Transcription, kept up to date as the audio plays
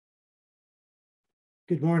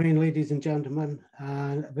Good morning, ladies and gentlemen,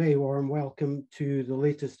 and a very warm welcome to the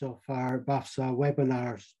latest of our Bafsa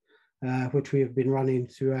webinars, which we have been running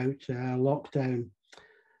throughout lockdown.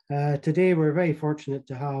 Today, we're very fortunate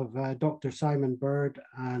to have Dr. Simon Bird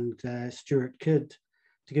and Stuart Kidd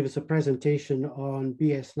to give us a presentation on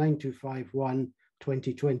BS 9251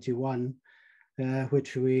 2021,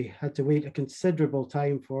 which we had to wait a considerable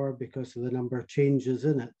time for because of the number of changes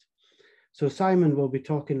in it. So Simon will be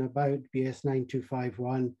talking about BS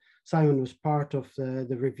 9251. Simon was part of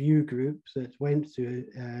the review group that went through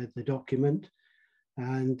the document.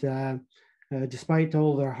 And despite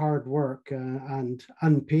all their hard work and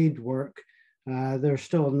unpaid work, there's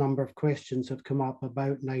still a number of questions that have come up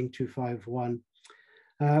about 9251.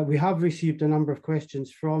 We have received a number of questions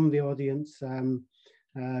from the audience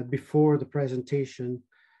before the presentation.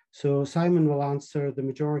 So Simon will answer the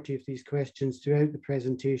majority of these questions throughout the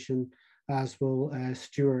presentation, as will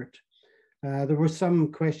Stuart. There were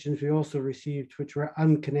some questions we also received which were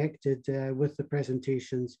unconnected with the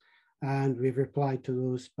presentations, and we've replied to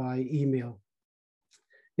those by email.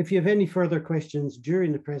 If you have any further questions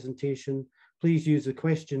during the presentation, please use the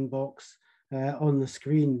question box on the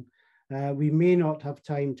screen. We may not have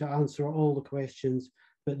time to answer all the questions,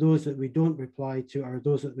 but those that we don't reply to or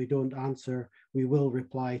those that we don't answer, we will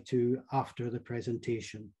reply to after the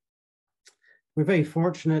presentation. We're very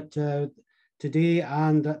fortunate today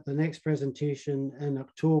and at the next presentation in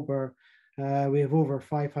October, we have over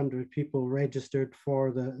 500 people registered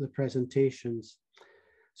for the presentations.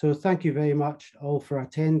 So thank you very much all for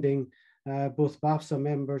attending, both Bafsa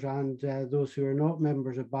members and those who are not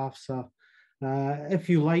members of Bafsa. If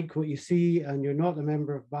you like what you see and you're not a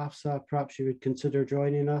member of Bafsa, perhaps you would consider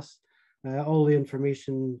joining us. All the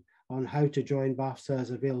information on how to join Bafsa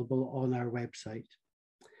is available on our website.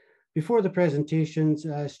 Before the presentations,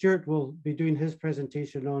 Stuart will be doing his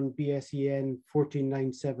presentation on BSEN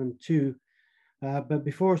 14972. But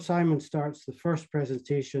before Simon starts the first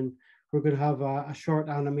presentation, we're going to have a short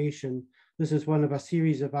animation. This is one of a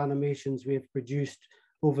series of animations we have produced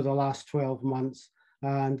over the last 12 months.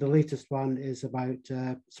 And the latest one is about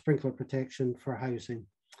sprinkler protection for housing.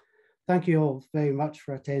 Thank you all very much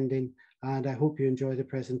for attending, and I hope you enjoy the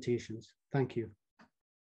presentations. Thank you.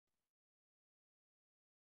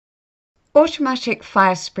 Automatic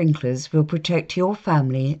fire sprinklers will protect your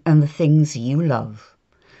family and the things you love.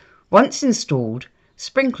 Once installed,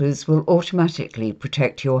 sprinklers will automatically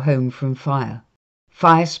protect your home from fire.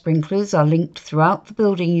 Fire sprinklers are linked throughout the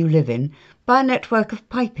building you live in by a network of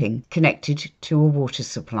piping connected to a water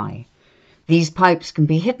supply. These pipes can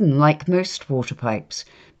be hidden like most water pipes,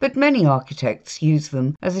 but many architects use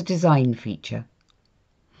them as a design feature.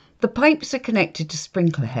 The pipes are connected to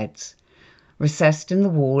sprinkler heads, recessed in the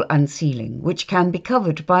wall and ceiling, which can be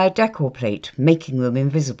covered by a decor plate, making them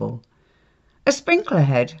invisible. A sprinkler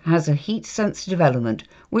head has a heat-sensitive element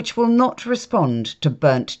which will not respond to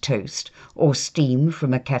burnt toast or steam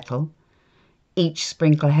from a kettle. Each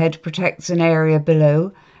sprinkler head protects an area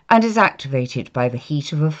below and is activated by the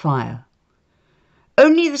heat of a fire.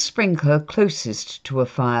 Only the sprinkler closest to a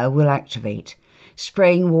fire will activate,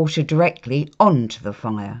 spraying water directly onto the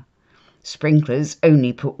fire. Sprinklers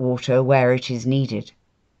only put water where it is needed.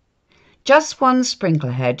 Just one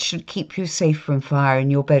sprinkler head should keep you safe from fire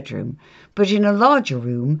in your bedroom, but in a larger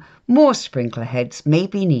room, more sprinkler heads may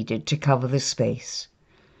be needed to cover the space.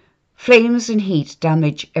 Flames and heat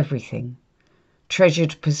damage everything: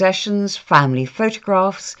 treasured possessions, family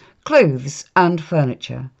photographs, clothes and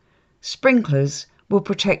furniture. Sprinklers will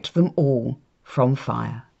protect them all from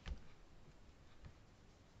fire.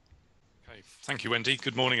 Thank you, Wendy.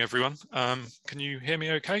 Good morning, everyone. Can you hear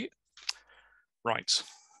me okay? Right.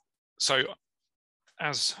 So,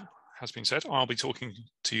 as has been said, I'll be talking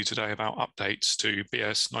to you today about updates to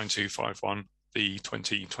BS 9251, the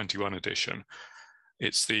 2021 edition.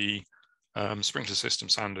 It's the sprinkler system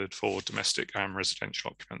standard for domestic and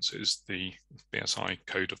residential occupancies, the BSI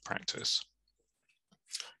Code of Practice.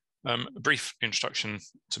 A brief introduction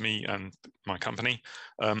to me and my company.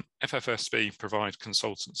 FFSB provide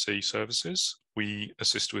consultancy services. We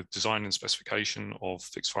assist with design and specification of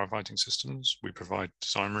fixed firefighting systems. We provide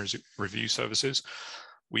design review services.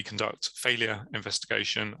 We conduct failure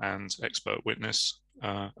investigation and expert witness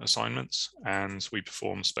assignments, and we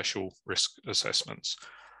perform special risk assessments.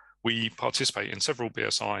 We participate in several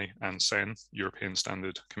BSI and SEN European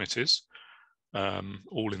standard committees,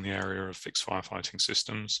 all in the area of fixed firefighting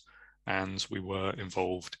systems, and we were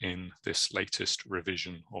involved in this latest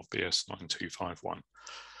revision of BS 9251.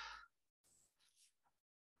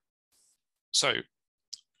 So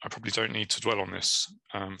I probably don't need to dwell on this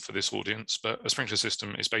for this audience, but a sprinkler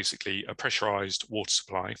system is basically a pressurized water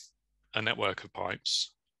supply a network of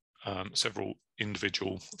pipes, several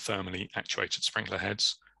individual thermally actuated sprinkler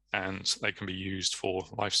heads, and they can be used for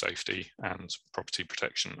life safety and property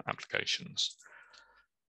protection applications.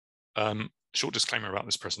 Short disclaimer about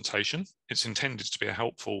this presentation. It's intended to be a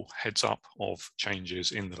helpful heads up of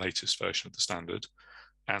changes in the latest version of the standard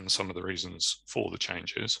and some of the reasons for the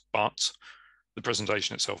changes, but the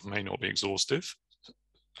presentation itself may not be exhaustive.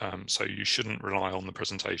 So you shouldn't rely on the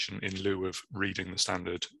presentation in lieu of reading the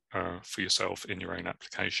standard for yourself in your own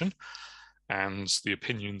application. And the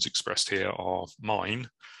opinions expressed here are mine.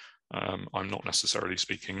 I'm not necessarily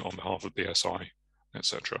speaking on behalf of BSI,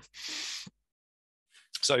 etc.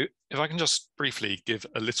 So if I can just briefly give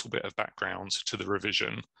a little bit of background to the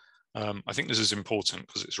revision, I think this is important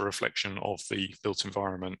because it's a reflection of the built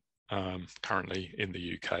environment currently in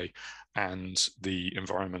the UK and the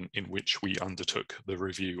environment in which we undertook the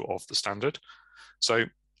review of the standard. So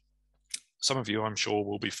some of you, I'm sure,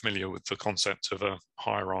 will be familiar with the concept of a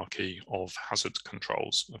hierarchy of hazard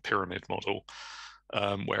controls, a pyramid model,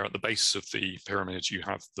 where at the base of the pyramid you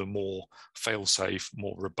have the more fail-safe,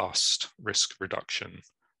 more robust risk reduction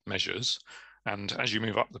measures. And as you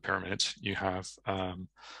move up the pyramid, you have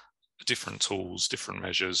different tools, different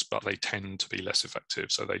measures, but they tend to be less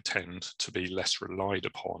effective. So they tend to be less relied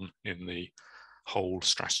upon in the whole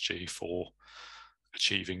strategy for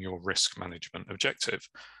achieving your risk management objective.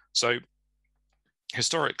 So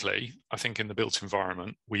historically, I think in the built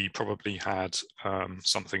environment, we probably had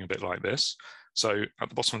something a bit like this. So at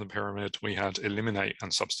the bottom of the pyramid, we had eliminate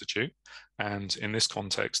and substitute. And in this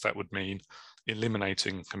context, that would mean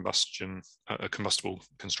eliminating combustible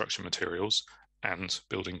construction materials and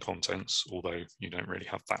building contents, although you don't really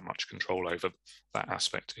have that much control over that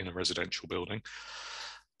aspect in a residential building.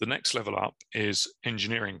 The next level up is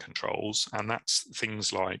engineering controls, and that's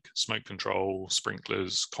things like smoke control,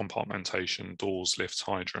 sprinklers, compartmentation, doors, lifts,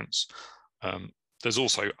 hydrants. There's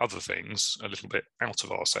also other things a little bit out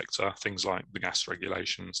of our sector, things like the gas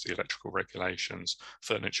regulations, the electrical regulations,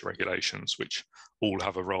 furniture regulations, which all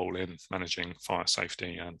have a role in managing fire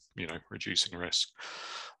safety and, you know, reducing risk.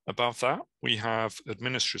 Above that, we have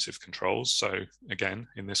administrative controls. So again,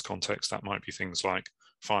 in this context, that might be things like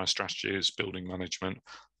fire strategies, building management,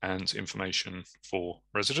 and information for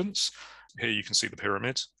residents. Here you can see the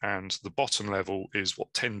pyramid, and the bottom level is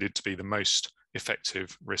what tended to be the most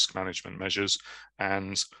effective risk management measures,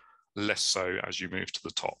 and less so as you move to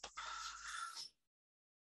the top.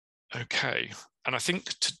 Okay, and I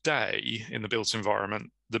think today in the built environment,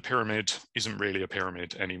 the pyramid isn't really a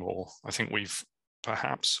pyramid anymore. I think we've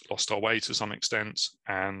perhaps lost our way to some extent,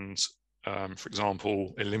 and for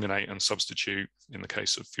example, eliminate and substitute in the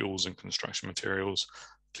case of fuels and construction materials.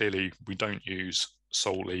 Clearly, we don't use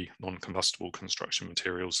solely non-combustible construction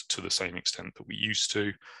materials to the same extent that we used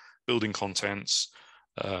to. Building contents,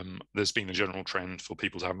 there's been a general trend for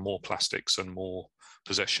people to have more plastics and more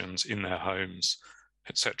possessions in their homes,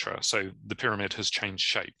 etc. So the pyramid has changed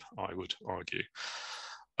shape, I would argue.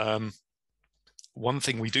 One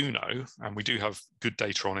thing we do know, and we do have good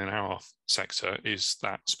data on in our sector, is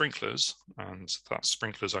that sprinklers, and that's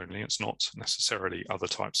sprinklers only, it's not necessarily other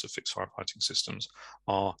types of fixed firefighting systems,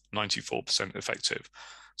 are 94% effective.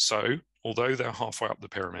 So although they're halfway up the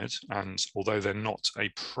pyramid, and although they're not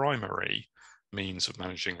a primary means of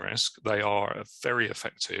managing risk, they are a very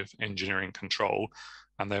effective engineering control,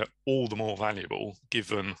 and they're all the more valuable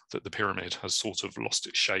given that the pyramid has sort of lost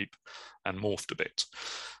its shape and morphed a bit.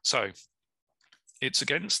 So it's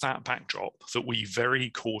against that backdrop that we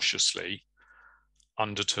very cautiously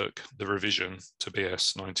undertook the revision to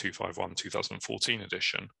BS 9251 2014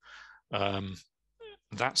 edition.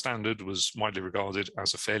 That standard was widely regarded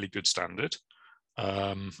as a fairly good standard,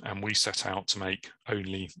 and we set out to make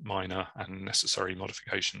only minor and necessary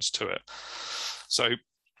modifications to it. So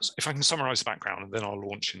if I can summarize the background, and then I'll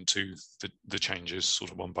launch into the changes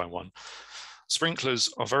sort of one by one.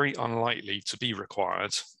 Sprinklers are very unlikely to be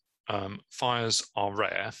required. Fires are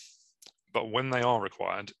rare, but when they are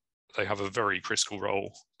required, they have a very critical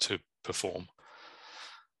role to perform.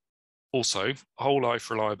 Also, whole life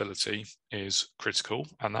reliability is critical,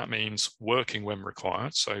 and that means working when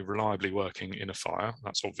required, so reliably working in a fire,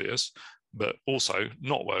 that's obvious, but also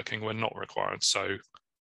not working when not required, so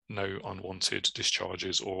no unwanted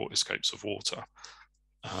discharges or escapes of water,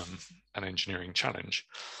 an engineering challenge.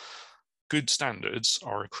 Good standards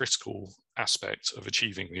are a critical aspect of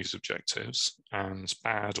achieving these objectives, and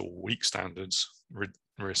bad or weak standards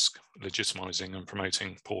risk legitimizing and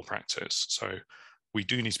promoting poor practice. So we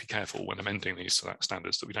do need to be careful when amending these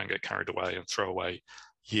standards that we don't get carried away and throw away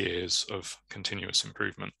years of continuous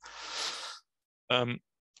improvement.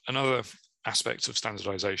 Another aspect of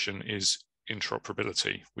standardization is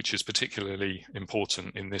interoperability, which is particularly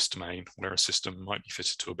important in this domain where a system might be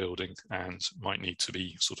fitted to a building and might need to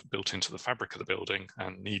be sort of built into the fabric of the building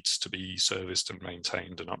and needs to be serviced and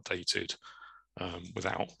maintained and updated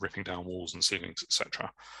without ripping down walls and ceilings,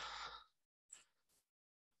 etc.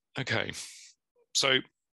 Okay, so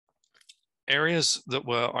areas that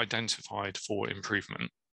were identified for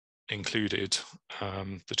improvement included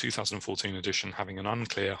the 2014 edition having an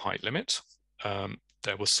unclear height limit.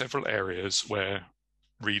 There were several areas where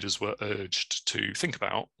readers were urged to think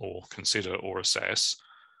about or consider or assess.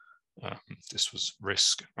 This was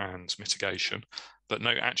risk and mitigation, but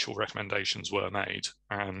no actual recommendations were made,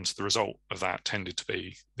 and the result of that tended to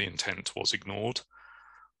be the intent was ignored.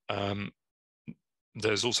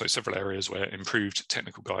 There's also several areas where improved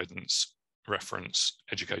technical guidance, reference,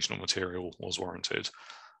 educational material was warranted.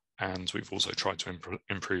 And we've also tried to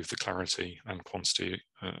improve the clarity and quality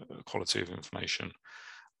of information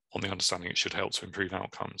on the understanding it should help to improve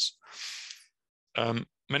outcomes.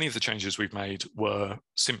 Many of the changes we've made were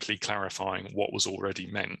simply clarifying what was already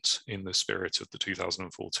meant in the spirit of the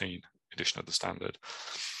 2014 edition of the standard.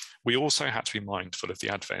 We also had to be mindful of the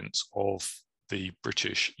advent of the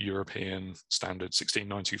British European Standard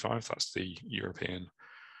 16925, that's the European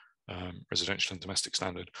residential and domestic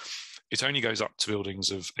standard. It only goes up to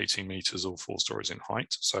buildings of 18 metres or 4 stories in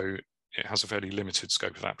height, so it has a fairly limited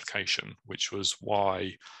scope of application, which was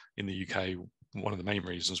why in the UK, one of the main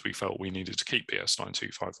reasons we felt we needed to keep BS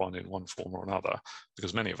 9251 in one form or another,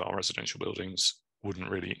 because many of our residential buildings wouldn't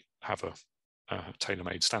really have a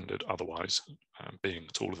tailor-made standard otherwise, being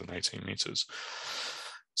taller than 18 metres.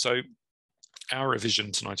 So our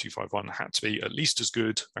revision to 9251 had to be at least as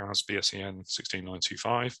good as BSEN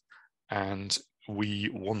 16925, and we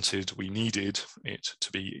needed it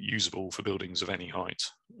to be usable for buildings of any height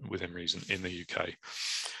within reason in the UK.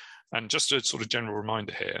 And just a sort of general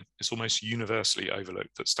reminder here, it's almost universally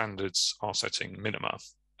overlooked that standards are setting minima.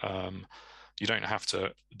 You don't have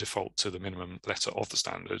to default to the minimum letter of the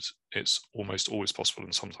standard. It's almost always possible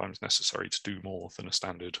and sometimes necessary to do more than a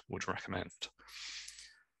standard would recommend.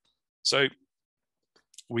 So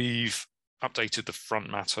we've updated the front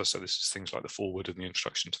matter. So this is things like the foreword and the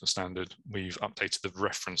introduction to the standard. We've updated the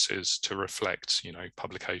references to reflect,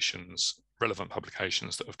 publications, relevant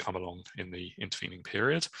publications that have come along in the intervening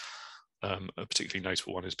period. A particularly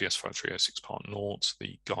notable one is BS 5306 Part 0,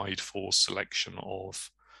 the guide for selection of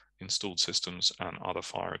installed systems and other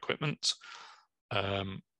fire equipment.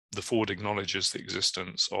 The foreword acknowledges the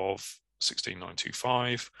existence of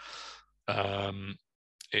 16925.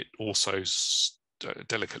 It also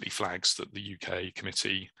delicately flags that the UK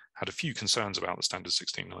committee had a few concerns about the standard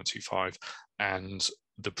 16925 and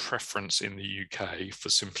the preference in the UK for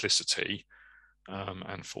simplicity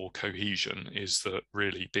and for cohesion is that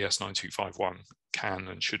really BS 9251 can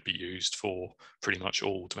and should be used for pretty much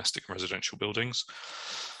all domestic and residential buildings.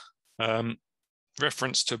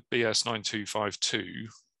 Reference to BS 9252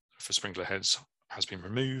 for sprinkler heads has been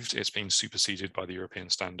removed. It's been superseded by the European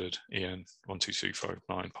standard EN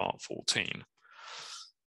 12259 Part 14.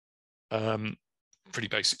 Pretty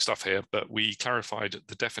basic stuff here, but we clarified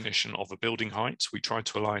the definition of a building height. We tried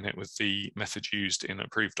to align it with the method used in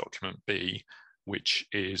approved document B, which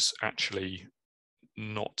is actually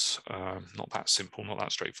not that simple, not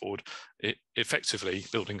that straightforward. Effectively,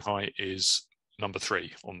 building height is number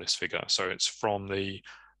 3 on this figure. So it's from the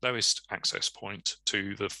lowest access point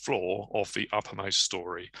to the floor of the uppermost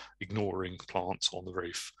story, ignoring plants on the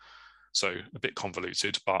roof. So a bit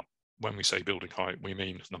convoluted, but when we say building height, we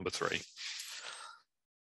mean number 3.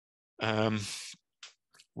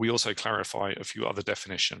 We also clarify a few other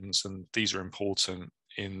definitions, and these are important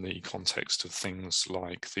in the context of things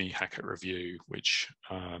like the Hackett Review, which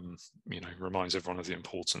reminds everyone of the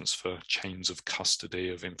importance for chains of custody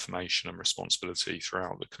of information and responsibility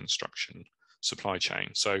throughout the construction supply chain.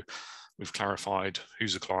 So we've clarified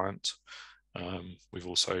who's a client. We've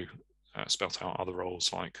also spelt out other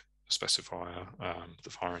roles like specifier, the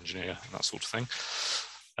fire engineer, and that sort of thing.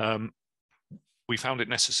 We found it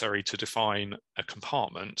necessary to define a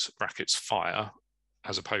compartment, brackets fire,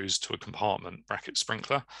 as opposed to a compartment, brackets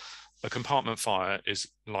sprinkler. A compartment fire is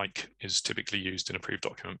typically used in approved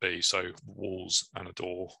document B, so walls and a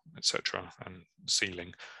door, etc., and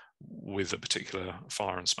ceiling with a particular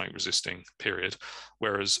fire and smoke resisting period,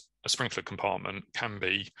 whereas a sprinkler compartment can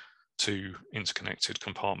be 2 interconnected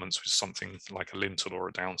compartments with something like a lintel or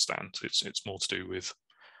a downstand. It's more to do with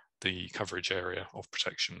the coverage area of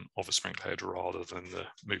protection of a sprinkler head rather than the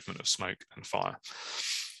movement of smoke and fire.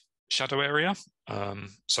 Shadow area.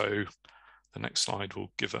 So the next slide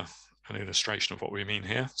will give an illustration of what we mean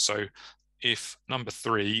here. So if number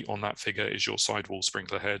 3 on that figure is your sidewall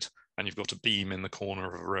sprinkler head, and you've got a beam in the corner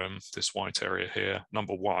of a room, this white area here,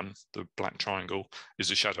 number 1, the black triangle,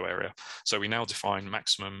 is a shadow area. So we now define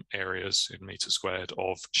maximum areas in meters squared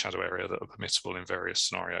of shadow area that are permissible in various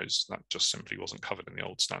scenarios. That just simply wasn't covered in the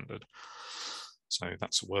old standard. So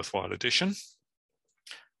that's a worthwhile addition.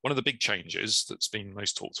 One of the big changes that's been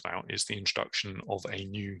most talked about is the introduction of a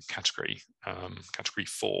new category, category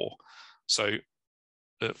 4. So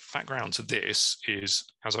the background to this is,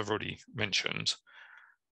 as I've already mentioned,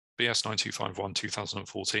 BS 9251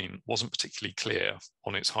 2014 wasn't particularly clear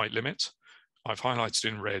on its height limit. I've highlighted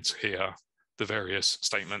in red here the various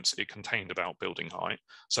statements it contained about building height.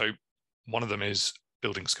 So one of them is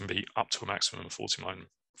buildings can be up to a maximum of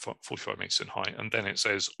 45 meters in height, and then it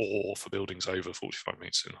says or for buildings over 45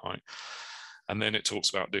 meters in height. And then it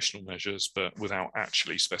talks about additional measures, but without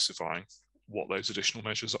actually specifying what those additional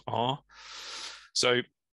measures are. So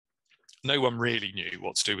no one really knew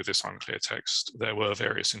what to do with this unclear text. There were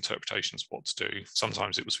various interpretations of what to do.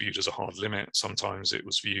 Sometimes it was viewed as a hard limit. Sometimes it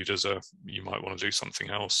was viewed as you might want to do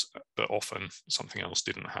something else, but often something else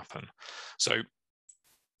didn't happen. So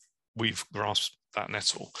we've grasped that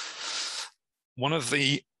nettle. One of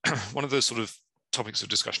the sort of topics of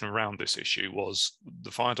discussion around this issue was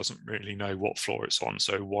the fire doesn't really know what floor it's on,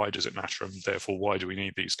 so why does it matter, and therefore why do we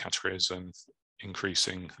need these categories and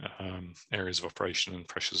increasing areas of operation and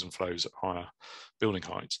pressures and flows at higher building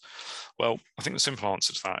heights? Well, I think the simple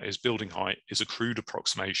answer to that is building height is a crude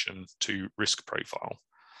approximation to risk profile,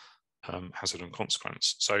 hazard and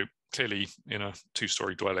consequence. So clearly in a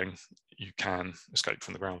 2-story dwelling, you can escape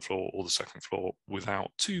from the ground floor or the second floor without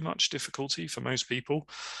too much difficulty for most people.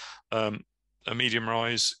 A medium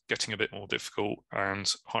rise, getting a bit more difficult,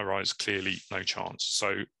 and high rise, clearly no chance.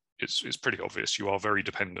 So it's pretty obvious you are very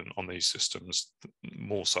dependent on these systems,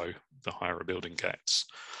 more so the higher a building gets.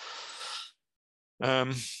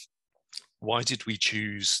 Why did we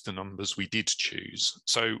choose the numbers we did choose?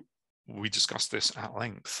 So we discussed this at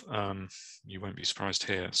length. You won't be surprised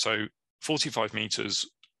here. So 45 meters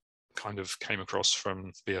kind of came across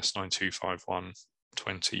from BS 9251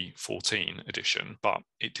 2014 edition, but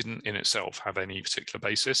it didn't in itself have any particular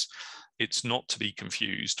basis. It's not to be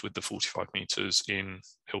confused with the 45 meters in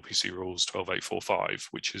LPC rules 12845,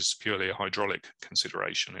 which is purely a hydraulic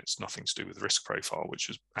consideration. It's nothing to do with risk profile, which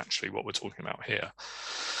is actually what we're talking about here.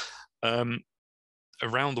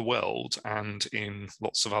 Around the world and in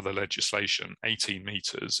lots of other legislation, 18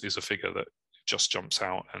 meters is a figure that just jumps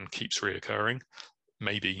out and keeps reoccurring.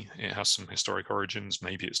 Maybe it has some historic origins,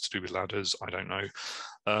 maybe it's to do with ladders, I don't know.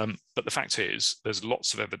 But the fact is, there's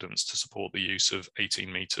lots of evidence to support the use of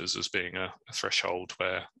 18 meters as being a threshold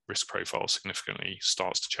where risk profile significantly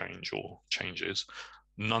starts to change or changes.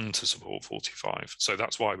 None to support 45. So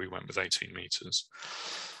that's why we went with 18 meters.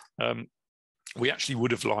 We actually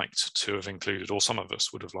would have liked to have included, or some of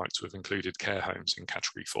us would have liked to have included care homes in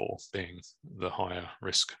category 4, being the higher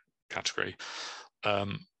risk category.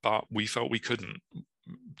 But we felt we couldn't,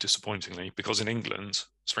 disappointingly, because in England,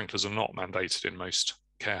 sprinklers are not mandated in most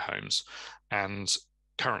care homes. And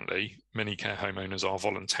currently, many care home owners are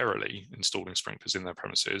voluntarily installing sprinklers in their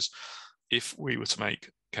premises. If we were to make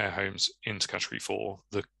care homes into category 4,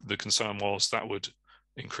 the concern was that would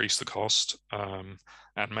increase the cost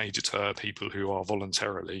and may deter people who are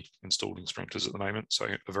voluntarily installing sprinklers at the moment. So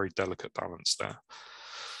a very delicate balance there.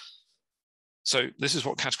 So this is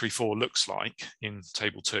what category 4 looks like in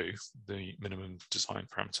table 2, the minimum design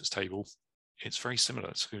parameters table. It's very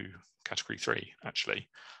similar to category 3, actually.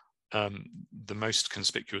 The most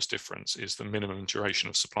conspicuous difference is the minimum duration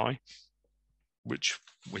of supply, which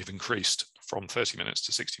we've increased from 30 minutes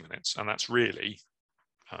to 60 minutes. And that's really,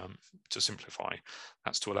 to simplify,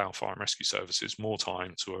 that's to allow fire and rescue services more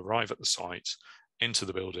time to arrive at the site, enter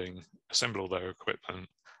the building, assemble all their equipment,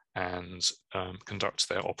 and conduct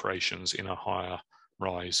their operations in a higher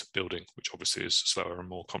rise building, which obviously is slower and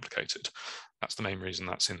more complicated. That's the main reason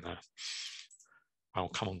that's in there. I'll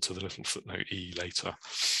come on to the little footnote E later.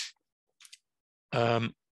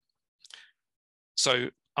 So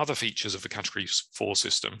other features of the category 4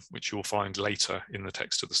 system, which you'll find later in the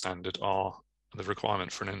text of the standard, are the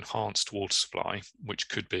requirement for an enhanced water supply, which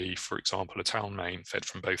could be, for example, a town main fed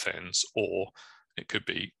from both ends, or it could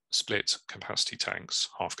be split capacity tanks,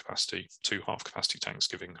 half capacity, 2 half capacity tanks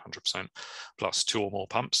giving 100%, plus 2 or more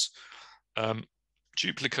pumps.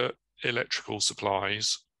 Duplicate electrical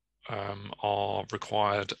supplies are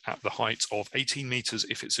required at the height of 18 meters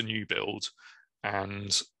if it's a new build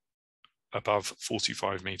and above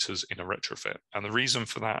 45 meters in a retrofit. And the reason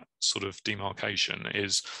for that sort of demarcation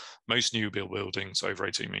is most new build buildings over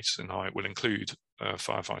 18 meters in height will include a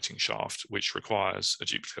firefighting shaft, which requires a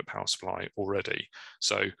duplicate power supply already.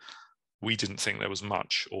 So we didn't think there was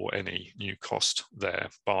much or any new cost there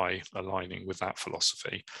by aligning with that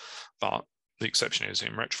philosophy. But the exception is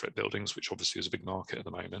in retrofit buildings, which obviously is a big market at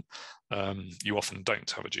the moment, you often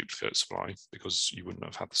don't have a duplicate supply because you wouldn't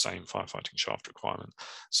have had the same firefighting shaft requirement.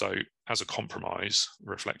 So as a compromise,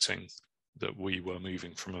 reflecting that we were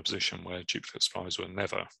moving from a position where duplicate supplies were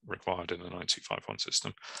never required in the 9251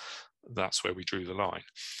 system, that's where we drew the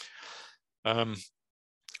line.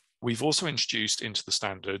 We've also introduced into the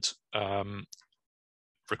standard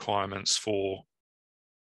requirements for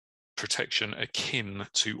protection akin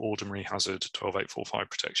to ordinary hazard 12845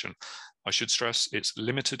 protection. I should stress it's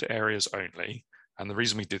limited areas only, and the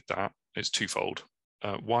reason we did that is twofold.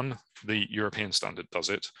 One, the European standard does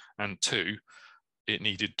it, and two, it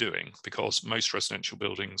needed doing, because most residential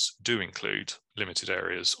buildings do include limited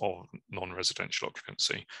areas of non-residential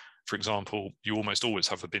occupancy. For example, you almost always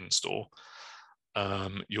have a bin store.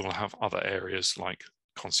 You'll have other areas like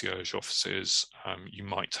concierge offices. You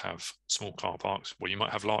might have small car parks. Well, you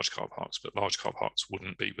might have large car parks, but large car parks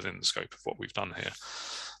wouldn't be within the scope of what we've done here,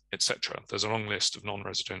 etc. There's a long list of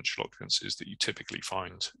non-residential occupancies that you typically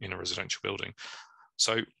find in a residential building.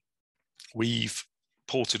 So we've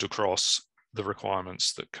ported across the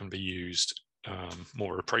requirements that can be used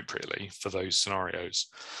more appropriately for those scenarios.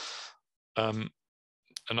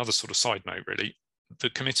 Another sort of side note, really, the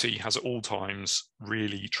committee has at all times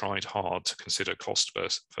really tried hard to consider cost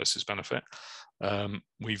versus benefit.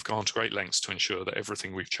 We've gone to great lengths to ensure that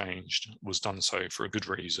everything we've changed was done so for a good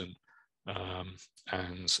reason,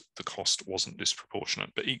 and the cost wasn't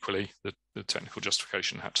disproportionate, but equally the technical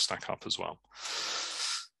justification had to stack up as well.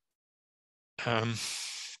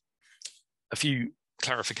 A few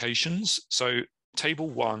clarifications. So table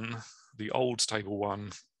 1, the old table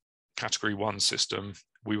 1 category 1 system,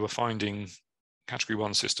 we were finding category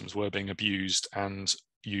 1 systems were being abused and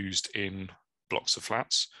used in blocks of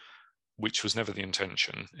flats, which was never the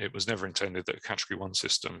intention. It was never intended that a category 1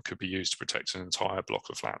 system could be used to protect an entire block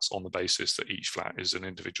of flats on the basis that each flat is an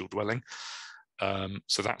individual dwelling.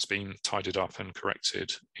 So that's been tidied up and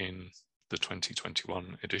corrected in the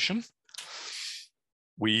 2021 edition.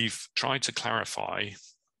 We've tried to clarify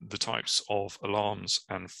the types of alarms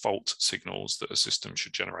and fault signals that a system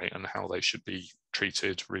should generate and how they should be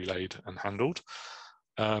treated, relayed, and handled.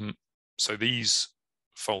 So these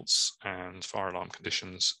faults and fire alarm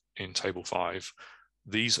conditions in table 5,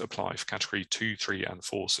 these apply for category 2, 3, and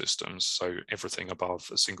 4 systems, so everything above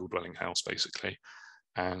a single dwelling house, basically.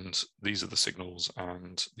 And these are the signals,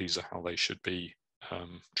 and these are how they should be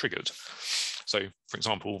triggered. So, for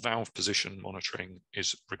example, valve position monitoring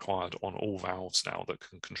is required on all valves now that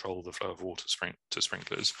can control the flow of water to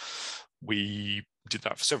sprinklers. We did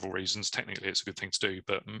that for several reasons. Technically, it's a good thing to do,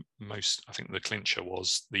 but I think the clincher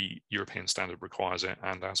was the European standard requires it,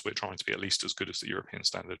 and as we're trying to be at least as good as the European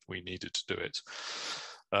standard, we needed to do it.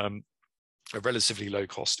 A relatively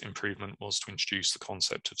low-cost improvement was to introduce the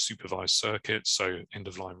concept of supervised circuits, so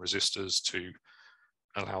end-of-line resistors to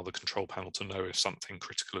allow the control panel to know if something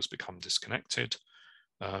critical has become disconnected.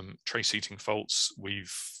 Trace heating faults,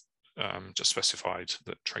 we've just specified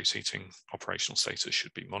that trace heating operational status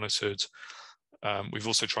should be monitored. We've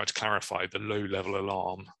also tried to clarify the low-level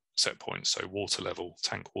alarm set points, so water level,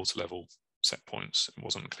 tank water level set points. It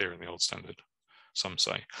wasn't clear in the old standard, some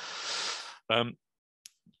say.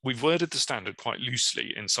 We've worded the standard quite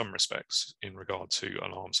loosely in some respects in regard to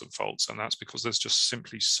alarms and faults, and that's because there's just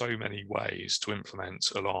simply so many ways to implement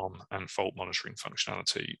alarm and fault monitoring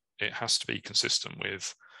functionality. It has to be consistent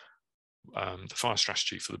with the fire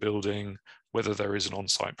strategy for the building, whether there is an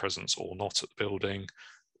on-site presence or not at the building,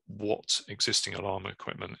 what existing alarm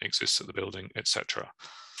equipment exists at the building, etc.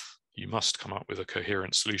 You must come up with a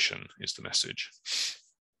coherent solution, is the message.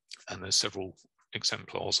 And there's several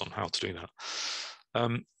exemplars on how to do that.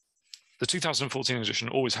 The 2014 edition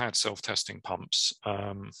always had self-testing pumps.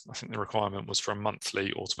 I think the requirement was for a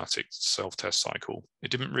monthly automatic self-test cycle.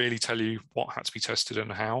 It didn't really tell you what had to be tested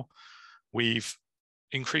and how. We've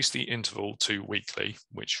increased the interval to weekly,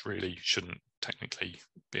 which really shouldn't technically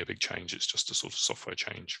be a big change. It's just a sort of software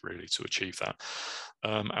change really to achieve that.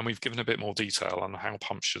 And we've given a bit more detail on how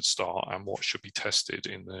pumps should start and what should be tested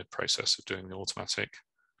in the process of doing the automatic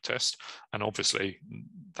test. And obviously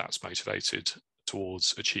that's motivated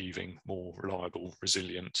towards achieving more reliable,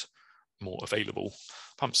 resilient, more available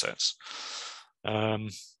pump sets.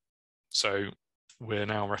 So we're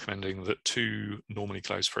now recommending that 2 normally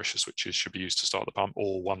closed pressure switches should be used to start the pump,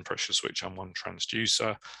 or 1 pressure switch and 1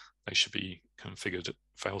 transducer. They should be configured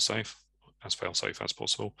fail-safe as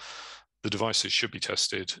possible. The devices should be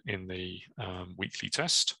tested in the weekly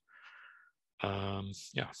test.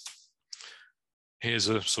 Yeah. here's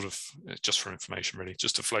a sort of, just for information really,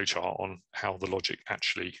 just a flowchart on how the logic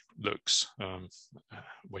actually looks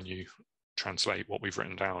when you translate what we've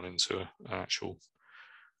written down into an actual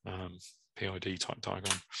PID type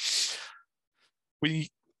diagram. We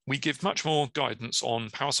give much more guidance on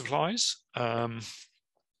power supplies. There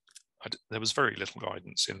was very little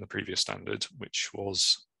guidance in the previous standard, which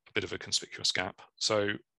was a bit of a conspicuous gap. So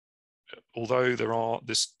although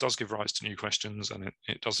this does give rise to new questions, and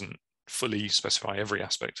it doesn't fully specify every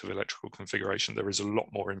aspect of electrical configuration, there is a lot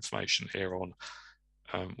more information here on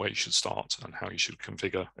where you should start and how you should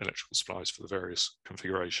configure electrical supplies for the various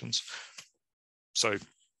configurations. So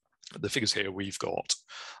the figures here, we've got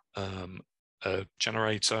a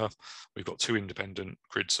generator, we've got 2 independent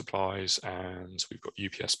grid supplies, and we've got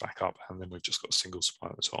UPS backup, and then we've just got a single supply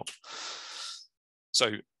at the top.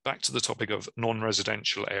 So back to the topic of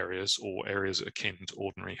non-residential areas, or areas akin to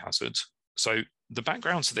ordinary hazard. So the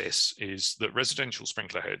background to this is that residential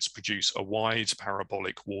sprinkler heads produce a wide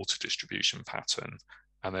parabolic water distribution pattern,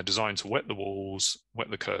 and they're designed to wet the walls,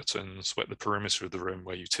 wet the curtains, wet the perimeter of the room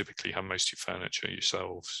where you typically have most of your furniture, your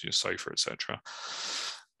shelves, your sofa, etc.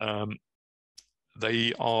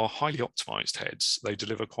 They are highly optimized heads. They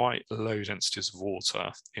deliver quite low densities of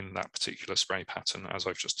water in that particular spray pattern, as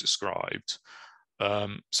I've just described.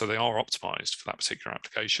 So they are optimized for that particular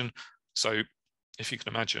application. So if you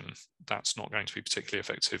can imagine, that's not going to be particularly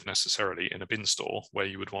effective necessarily in a bin store where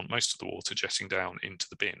you would want most of the water jetting down into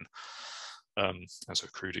the bin, as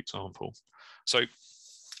a crude example. So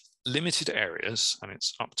limited areas, and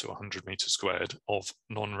it's up to 100 meters squared, of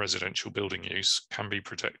non-residential building use can be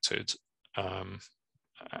protected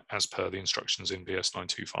as per the instructions in BS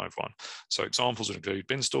 9251. So examples would include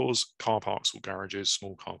bin stores, car parks or garages,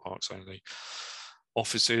 small car parks only,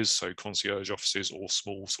 offices, so concierge offices or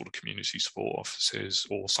small sort of community support offices,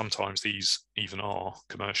 or sometimes these even are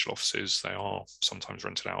commercial offices. They are sometimes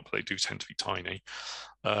rented out, but they do tend to be tiny.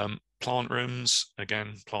 Plant rooms,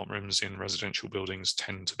 again, plant rooms in residential buildings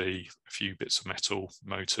tend to be a few bits of metal,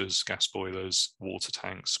 motors, gas boilers, water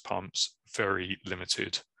tanks, pumps, very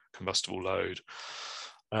limited combustible load.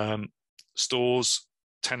 Stores,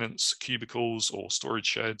 tenants' cubicles or storage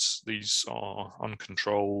sheds, these are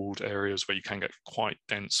uncontrolled areas where you can get quite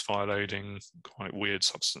dense fire loading, quite weird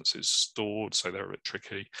substances stored, so they're a bit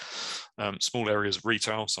tricky. Small areas of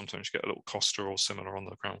retail, sometimes you get a little Costa or similar on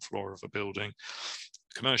the ground floor of a building.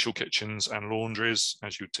 Commercial kitchens and laundries,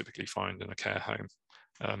 as you would typically find in a care home.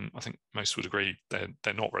 I think most would agree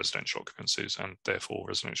they're not residential occupancies, and therefore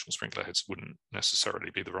residential sprinkler heads wouldn't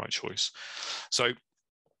necessarily be the right choice. So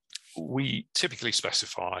we typically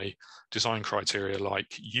specify design criteria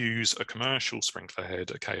like use a commercial sprinkler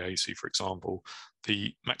head, a KAC for example.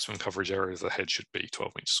 The maximum coverage area of the head should be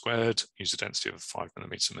 12 meters squared, use a density of 5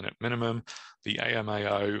 millimeters a minute minimum. The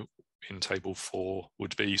AMAO in table 4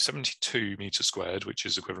 would be 72 meters squared, which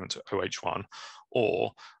is equivalent to OH1,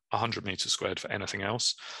 or 100 meters squared for anything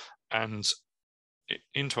else. And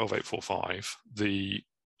in 12845, the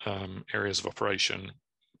areas of operation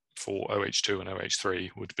for OH2 and OH3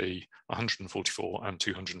 would be 144 and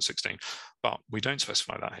 216. But we don't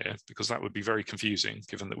specify that here because that would be very confusing,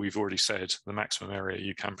 given that we've already said the maximum area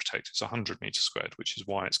you can protect is 100 meters squared, which is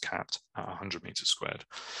why it's capped at 100 meters squared.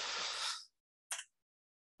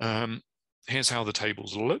 Here's how the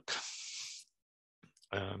tables look.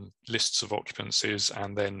 Lists of occupancies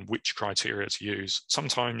and then which criteria to use.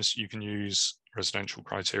 Sometimes you can use residential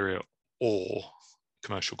criteria or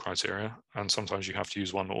commercial criteria, and sometimes you have to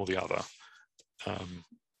use one or the other.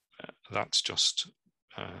 That's just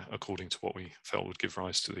according to what we felt would give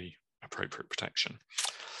rise to the appropriate protection.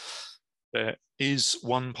 There is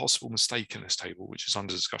one possible mistake in this table, which is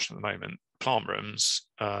under discussion at the moment. Plant rooms,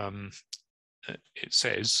 it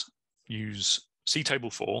says see table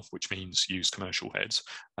 4, which means use commercial heads,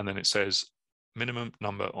 and then it says minimum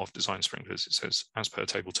number of design sprinklers, it says as per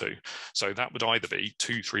table 2. So that would either be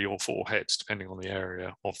 2, 3 or 4 heads depending on the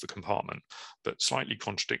area of the compartment, but slightly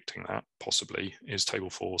contradicting that possibly is table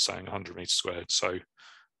 4 saying 100 meters squared. So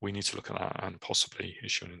we need to look at that and possibly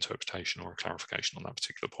issue an interpretation or a clarification on that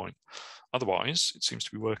particular point. Otherwise, it seems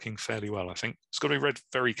to be working fairly well, I think. It's got to be read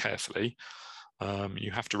very carefully. You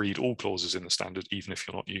have to read all clauses in the standard, even if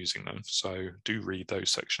you're not using them. So do read those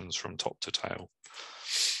sections from top to tail.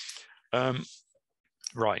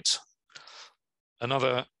 Right.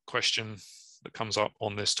 Another question that comes up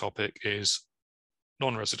on this topic is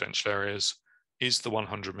non-residential areas. Is the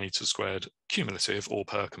 100 meters squared cumulative or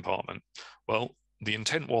per compartment? Well, the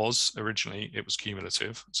intent was originally it was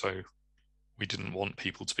cumulative. So we didn't want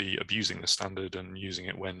people to be abusing the standard and using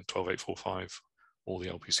it when 12845 or the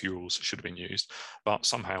LPC rules should have been used. But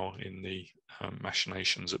somehow in the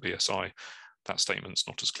machinations at BSI, that statement's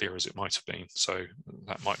not as clear as it might have been. So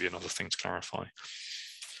that might be another thing to clarify.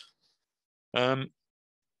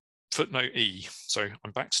 Footnote E. So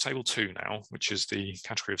I'm back to table 2 now, which is the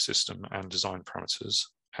category of system and design parameters.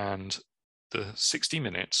 And the 60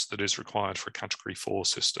 minutes that is required for a category 4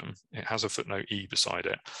 system, it has a footnote E beside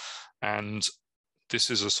it. And this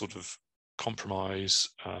is a sort of compromise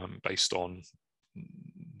based on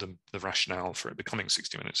the rationale for it becoming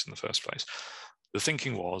 60 minutes in the first place. The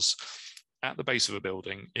thinking was, at the base of a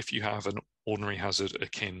building, if you have an ordinary hazard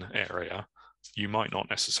akin area, you might not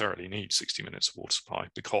necessarily need 60 minutes of water supply,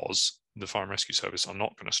 because the fire and rescue service are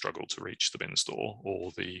not going to struggle to reach the bin store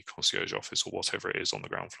or the concierge office or whatever it is on the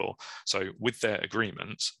ground floor. So with their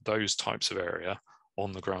agreement, those types of area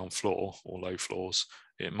on the ground floor or low floors,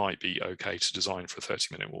 it might be okay to design for a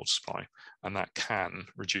 30-minute water supply. And that can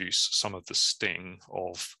reduce some of the sting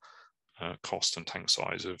of cost and tank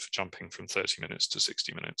size of jumping from 30 minutes to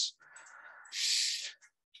 60 minutes.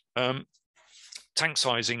 Tank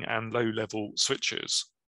sizing and low-level switches.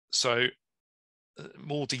 So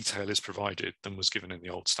more detail is provided than was given in the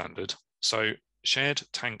old standard. So shared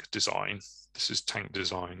tank design, this is tank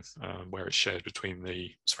design where it's shared between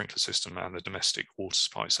the sprinkler system and the domestic water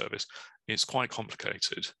supply service. It's quite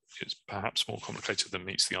complicated. It's perhaps more complicated than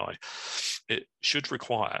meets the eye. It should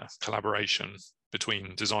require collaboration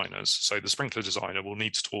between designers. So the sprinkler designer will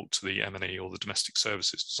need to talk to the M&E or the domestic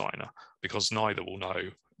services designer, because neither will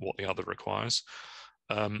know what the other requires.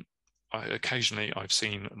 Occasionally I've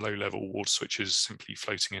seen low-level water switches simply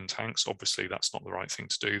floating in tanks. Obviously that's not the right thing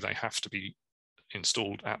to do. They have to be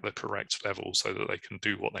installed at the correct level so that they can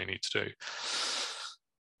do what they need to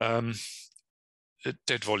do.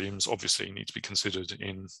 Dead volumes obviously need to be considered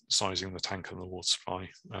in sizing the tank and the water supply,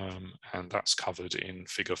 and that's covered in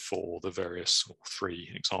figure 4, the various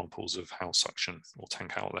 3 examples of how suction or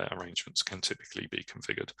tank outlet arrangements can typically be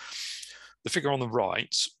configured. The figure on the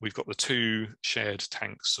right, we've got the 2 shared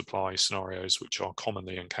tank supply scenarios which are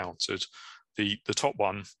commonly encountered. The top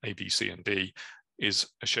one, A, B, C, and D, is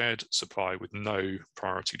a shared supply with no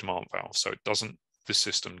priority demand valve. So this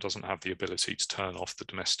system doesn't have the ability to turn off the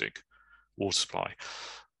domestic water supply.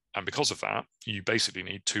 And because of that, you basically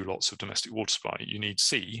need 2 lots of domestic water supply. You need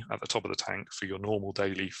C at the top of the tank for your normal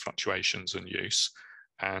daily fluctuations and use.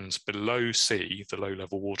 And below C, the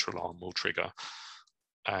low-level water alarm will trigger.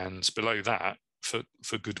 And below that,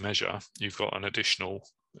 for good measure, you've got an additional,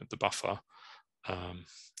 the buffer,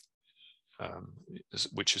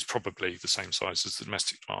 which is probably the same size as the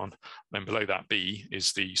domestic demand. Then below that, B,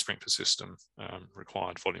 is the sprinkler system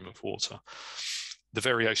required volume of water. The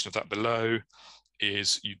variation of that below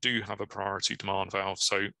is you do have a priority demand valve.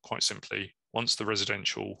 So quite simply, once the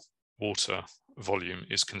residential water volume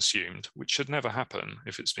is consumed, which should never happen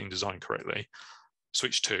if it's been designed correctly,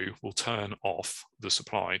 switch 2 will turn off the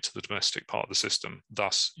supply to the domestic part of the system.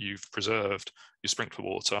 Thus, you've preserved your sprinkler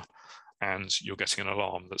water and you're getting an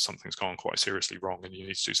alarm that something's gone quite seriously wrong and you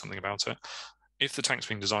need to do something about it. If the tank's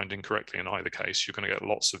been designed incorrectly in either case, you're going to get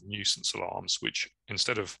lots of nuisance alarms, which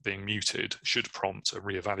instead of being muted, should prompt a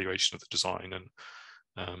re-evaluation of the design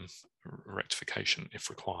and rectification if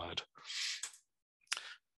required.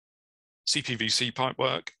 CPVC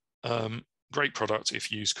pipework. Great product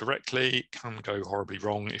if used correctly, can go horribly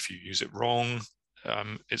wrong if you use it wrong.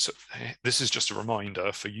 This is just a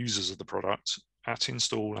reminder for users of the product at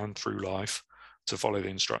install and through life to follow the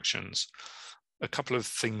instructions. A couple of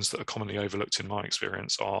things that are commonly overlooked in my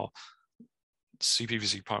experience are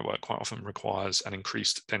CPVC pipework quite often requires an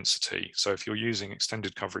increased density. So if you're using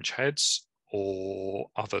extended coverage heads or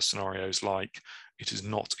other scenarios like it is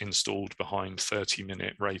not installed behind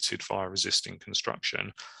 30-minute rated fire resisting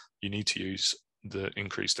construction, you need to use the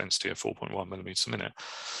increased density of 4.1 millimeters a minute.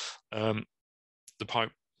 The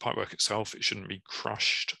pipework itself, it shouldn't be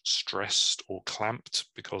crushed, stressed, or clamped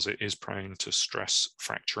because it is prone to stress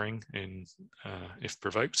fracturing if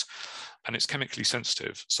provoked, and it's chemically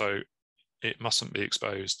sensitive, so it mustn't be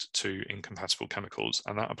exposed to incompatible chemicals,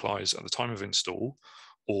 and that applies at the time of install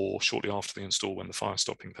or shortly after the install when the fire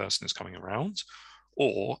stopping person is coming around,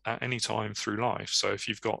 or at any time through life. So if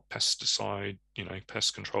you've got pesticide,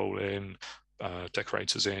 pest control in,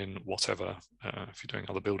 decorators in, whatever, if you're doing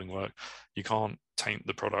other building work, you can't taint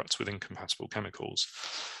the product with incompatible chemicals.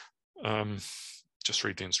 Just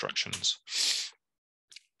read the instructions.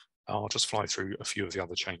 I'll just fly through a few of the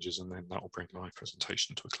other changes and then that will bring my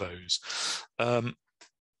presentation to a close.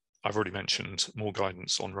 I've already mentioned more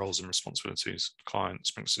guidance on roles and responsibilities, client,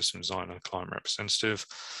 sprinkler system designer, client representative.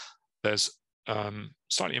 There's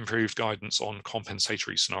slightly improved guidance on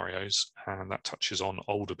compensatory scenarios, and that touches on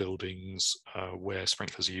older buildings where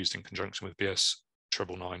sprinklers are used in conjunction with BS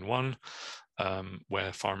 9991.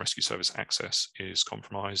 where fire and rescue service access is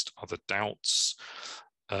compromised, other doubts.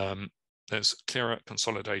 There's a clearer,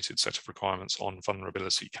 consolidated set of requirements on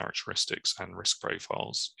vulnerability characteristics and risk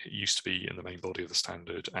profiles. It used to be in the main body of the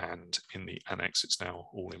standard, and in the annex, it's now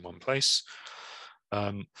all in one place.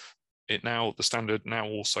 The standard now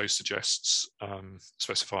also suggests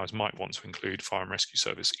specifiers might want to include fire and rescue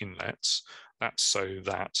service inlets. That's so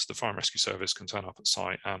that the fire and rescue service can turn up at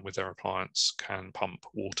site and with their appliance can pump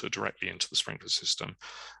water directly into the sprinkler system.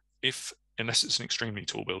 Unless it's an extremely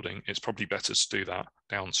tall building, it's probably better to do that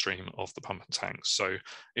downstream of the pump and tanks. So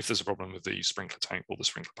if there's a problem with the sprinkler tank or the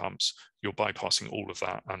sprinkler pumps, you're bypassing all of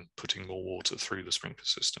that and putting more water through the sprinkler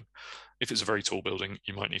system. If it's a very tall building,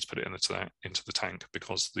 you might need to put it into the tank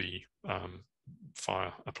because the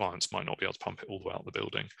fire appliance might not be able to pump it all the way out the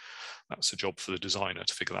building. That's a job for the designer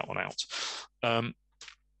to figure that one out.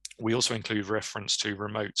 We also include reference to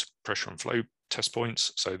remote pressure and flow test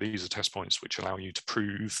points. So these are test points which allow you to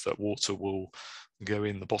prove that water will go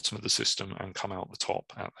in the bottom of the system and come out the top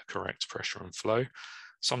at the correct pressure and flow.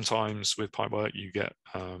 Sometimes with pipework, you get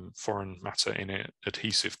foreign matter in it.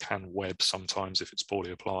 Adhesive can web sometimes if it's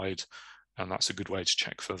poorly applied, and that's a good way to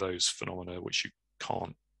check for those phenomena which you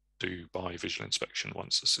can't do by visual inspection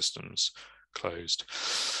once the system's closed.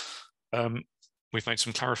 We've made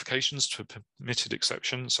some clarifications to permitted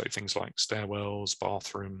exceptions, so things like stairwells,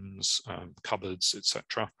 bathrooms, cupboards,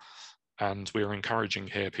 etc. And we're encouraging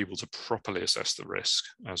here people to properly assess the risk,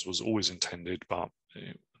 as was always intended, but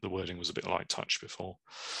the wording was a bit light touch before.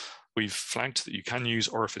 We've flagged that you can use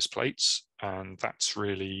orifice plates, and that's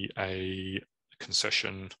really a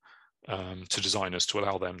concession to designers to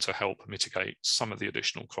allow them to help mitigate some of the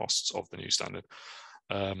additional costs of the new standard.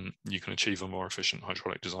 You can achieve a more efficient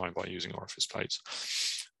hydraulic design by using orifice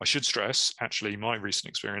plates. I should stress, actually, my recent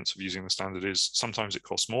experience of using the standard is sometimes it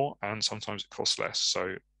costs more and sometimes it costs less.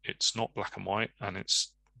 So it's not black and white, and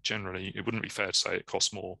it's generally, it wouldn't be fair to say it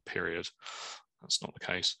costs more, period. That's not the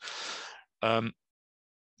case.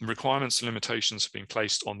 Requirements and limitations have been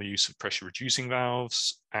placed on the use of pressure reducing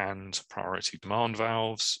valves and priority demand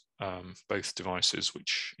valves, both devices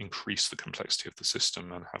which increase the complexity of the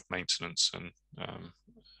system and have maintenance and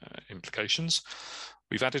implications.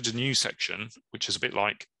 We've added a new section, which is a bit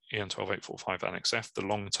like EN 12845 Annex F, the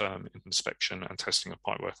long-term inspection and testing of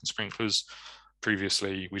pipework and sprinklers.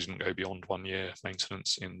 Previously, we didn't go beyond 1 year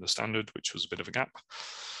maintenance in the standard, which was a bit of a gap.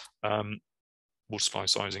 Water supply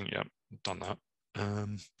sizing, yeah, done that.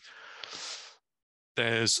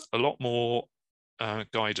 There's a lot more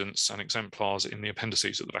guidance and exemplars in the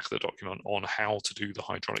appendices at the back of the document on how to do the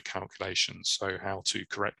hydraulic calculations, so how to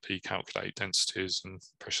correctly calculate densities and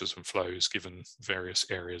pressures and flows given various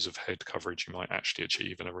areas of head coverage you might actually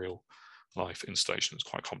achieve in a real life installation. It's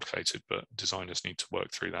quite complicated, but designers need to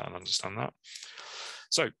work through that and understand that.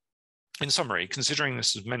 So in summary, considering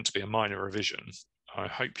this is meant to be a minor revision, I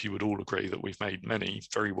hope you would all agree that we've made many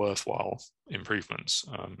very worthwhile improvements.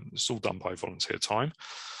 It's all done by volunteer time.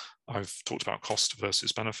 I've talked about cost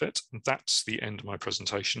versus benefit. That's the end of my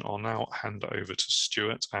presentation. I'll now hand over to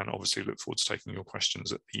Stuart and obviously look forward to taking your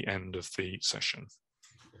questions at the end of the session.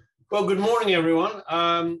 Well, good morning, everyone.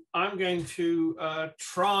 I'm going to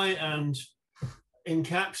try and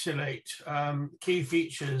encapsulate key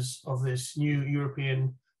features of this new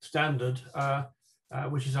European standard,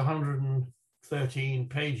 which is 113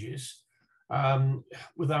 pages,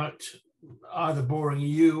 without either boring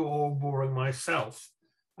you or boring myself.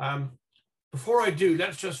 Before I do,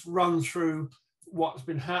 let's just run through what's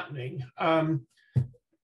been happening.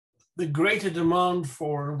 The greater demand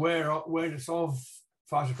for awareness of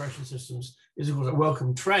fire suppression systems is, of course, a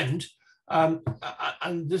welcome trend.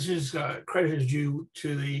 And this is credit is due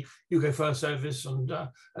to the UK Fire Service and the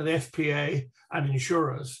FPA and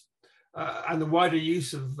insurers, and the wider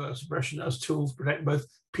use of suppression as tools to protect both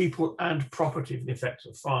people and property from the effects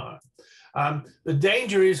of fire. The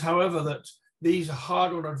danger is, however, that these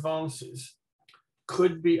hardware advances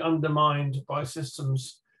could be undermined by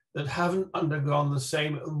systems that haven't undergone the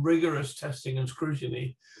same rigorous testing and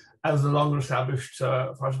scrutiny as the long-established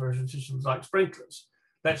fire suppression systems like sprinklers.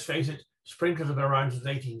 Let's face it, sprinklers have been around since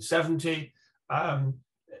 1870.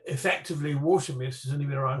 Effectively, water mist has only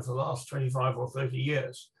been around for the last 25 or 30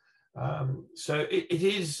 years. So it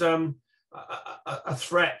is a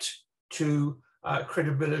threat to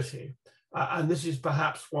credibility. And this is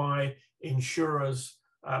perhaps why insurers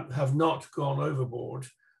have not gone overboard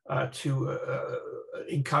to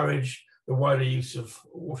encourage the wider use of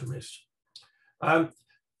water mist.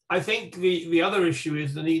 I think the other issue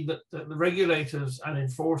is the need that the regulators and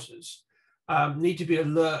enforcers need to be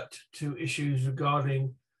alert to issues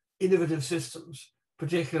regarding innovative systems,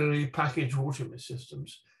 particularly packaged water mist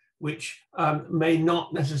systems, which may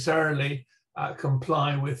not necessarily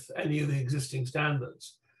comply with any of the existing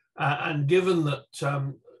standards. And given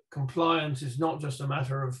that compliance is not just a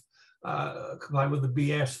matter of complying with the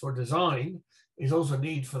BS for design, there's also a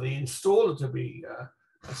need for the installer to be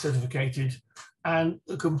certificated and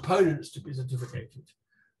the components to be certificated.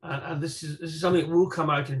 And this is something that will come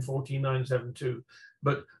out in 14972,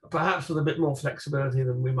 but perhaps with a bit more flexibility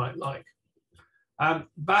than we might like.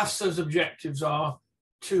 Bafsa's objectives are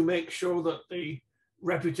to make sure that the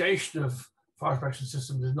reputation of fire suppression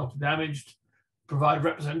systems is not damaged, provide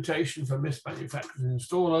representation for mismanufacturers and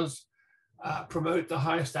installers, promote the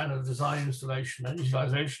highest standard of design, installation, and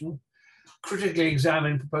utilization, critically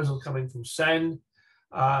examine proposals coming from SEN,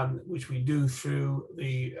 which we do through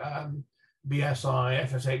the BSI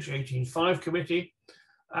FSH 18.5 committee,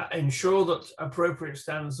 ensure that appropriate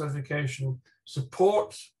standard certification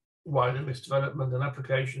supports wider risk development and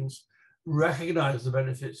applications, recognize the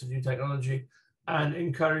benefits of new technology, and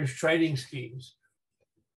encourage training schemes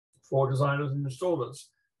for designers and installers,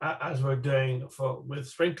 as we're doing with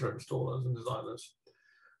sprinkler installers and designers.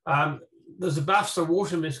 There's a Bafsa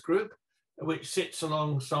water mist group, which sits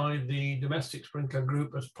alongside the domestic sprinkler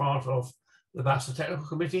group as part of the Bafsa technical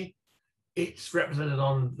committee. It's represented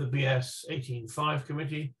on the BS 18.5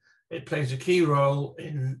 committee. It plays a key role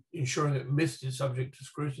in ensuring that mist is subject to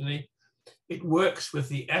scrutiny. It works with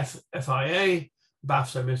the FIA,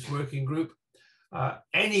 Bafsa Mist Working Group.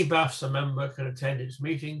 Any Bafsa member can attend its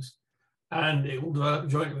meetings, and it will develop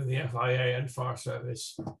jointly with the FIA and Fire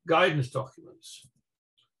Service guidance documents.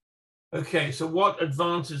 Okay, so what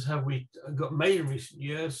advances have we got made in recent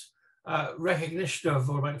years? Recognition of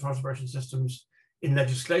automatic fire suppression systems in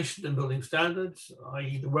legislation and building standards,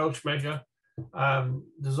 i.e. the Welsh measure,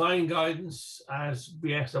 design guidance as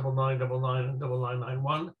BS 9999 and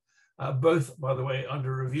 9991, both, by the way,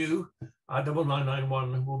 under review.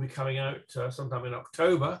 9991 will be coming out sometime in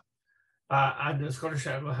October, and the Scottish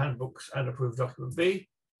Technical Handbooks and Approved Document B.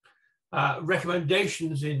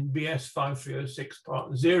 Recommendations in BS 5306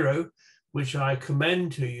 Part 0, which I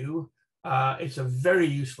commend to you. It's a very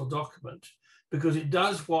useful document because it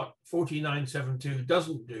does what 14972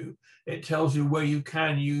 doesn't do. It tells you where you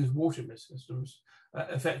can use water mist systems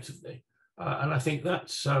effectively. And I think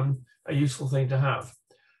that's a useful thing to have.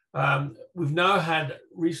 We've now had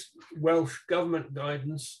recent Welsh government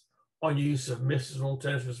guidance on use of mist as an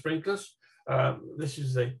alternative to sprinklers. This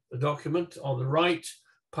is the document on the right,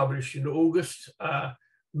 published in August,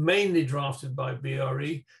 mainly drafted by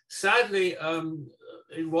BRE. Sadly,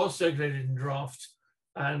 it was circulated in draft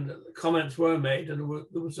and comments were made, and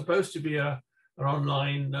there was supposed to be an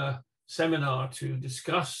online seminar to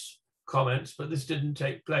discuss comments, but this didn't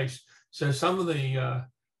take place. So some of the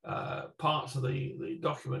parts of the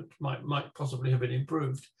document might possibly have been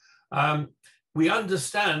improved. We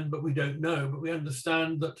understand, but we don't know, but we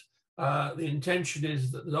understand that the intention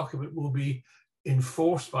is that the document will be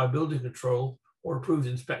enforced by building control or approved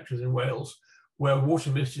inspectors in Wales, where water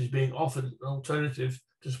mist is being offered an alternative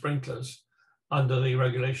to sprinklers under the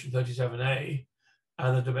regulation 37A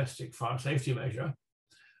and the domestic fire safety measure.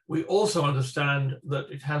 We also understand that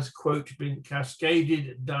it has, quote, been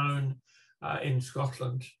cascaded down in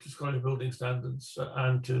Scotland to Scottish building standards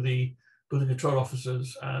and to the building control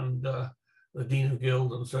officers and the Dean of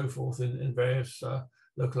Guild and so forth in various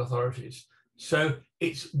local authorities. So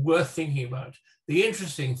it's worth thinking about. The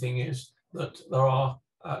interesting thing is that there are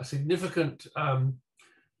significant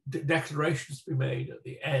declarations to be made at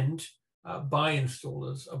the end by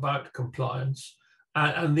installers about compliance,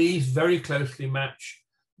 and these very closely match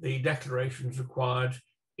the declarations required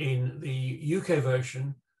in the UK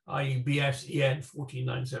version, i.e. BS EN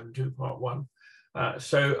 14972 Part 1.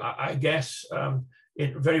 So I guess,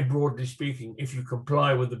 very broadly speaking, if you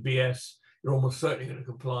comply with the BS, you're almost certainly going to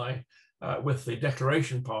comply with the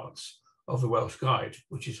declaration parts of the Welsh Guide,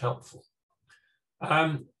 which is helpful.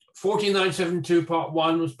 14972 Part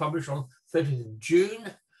 1 was published on 30th of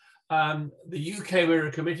June. The UK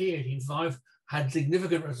Mirror Committee, 18.5, had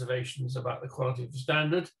significant reservations about the quality of the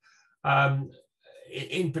standard.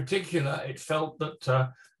 In particular, it felt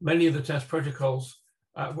that many of the test protocols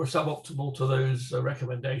were suboptimal to those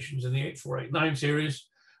recommendations in the 8489 series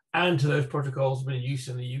and to those protocols been in use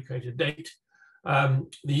in the UK to date.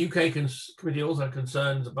 The UK committee also had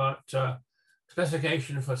concerns about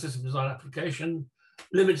specification for system design application,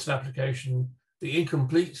 limits of application, the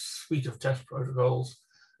incomplete suite of test protocols,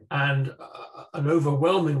 and an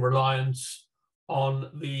overwhelming reliance on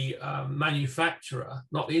the manufacturer,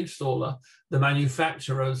 not the installer, the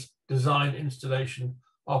manufacturer's design, installation,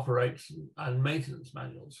 operation, and maintenance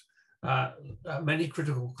manuals. Many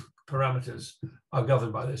critical parameters are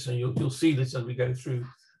governed by this, and you'll see this as we go through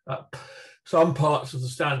some parts of the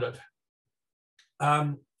standard.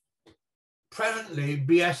 Presently,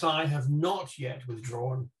 BSI have not yet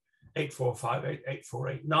withdrawn 8458,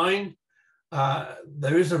 8489.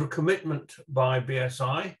 There is a commitment by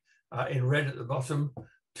BSI in red at the bottom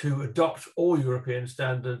to adopt all European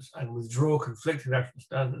standards and withdraw conflicting national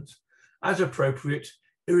standards as appropriate,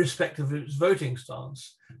 irrespective of its voting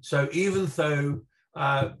stance. So even though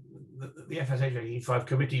the FSH 85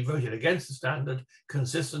 committee voted against the standard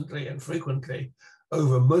consistently and frequently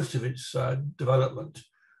over most of its development,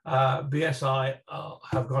 BSI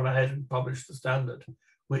have gone ahead and published the standard,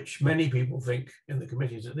 which many people think, in the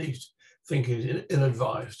committees at least, think is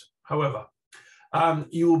ill-advised. However,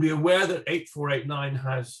 you will be aware that 8489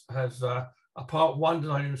 has a part 1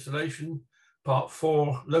 design installation, part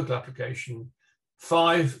 4 local application,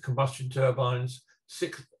 5 combustion turbines,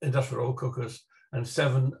 6 industrial oil cookers, and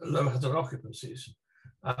 7 low hazard occupancies.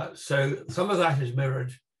 So some of that is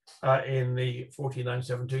mirrored in the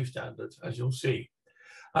 14972 standards, as you'll see.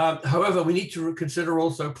 However, we need to consider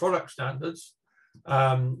also product standards.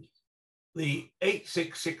 The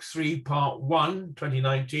 8663 Part 1,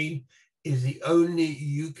 2019, is the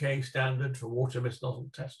only UK standard for water mist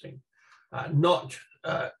nozzle testing. Not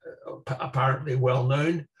apparently well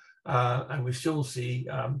known, and we still see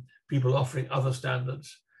people offering other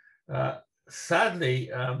standards.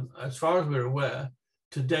 Sadly, as far as we're aware,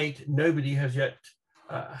 to date, nobody has yet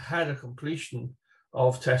had a completion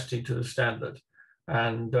of testing to the standard.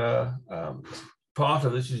 And part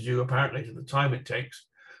of this is due apparently to the time it takes,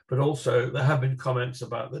 but also there have been comments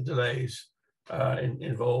about the delays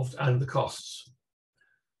involved and the costs.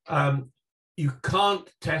 You can't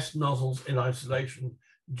test nozzles in isolation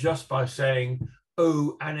just by saying,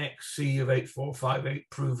 oh, Annex C of 8458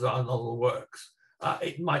 proves our nozzle works.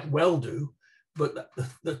 It might well do, but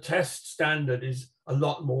the test standard is a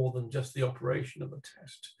lot more than just the operation of a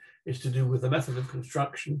test. It's to do with the method of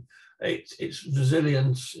construction, its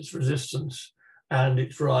resilience, its resistance, and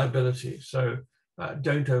its reliability. So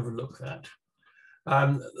don't overlook that.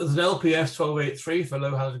 There's an LPS 1283 for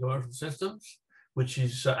low hazard commercial systems, which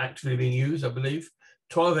is actually being used, I believe.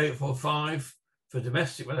 12845 for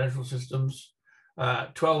domestic residential systems,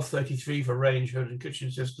 1233 for range, hood, and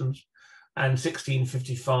kitchen systems, and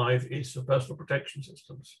 1655 is for personal protection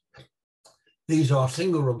systems. These are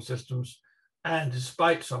single room systems, and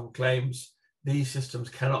despite some claims, these systems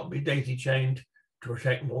cannot be daisy chained to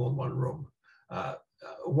protect more than one room.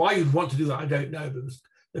 Why you'd want to do that, I don't know, because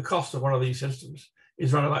the cost of one of these systems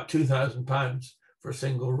is around about £2,000 for a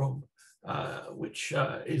single room, which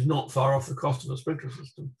is not far off the cost of a sprinkler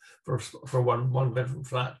system for one bedroom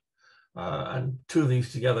flat. And 2 of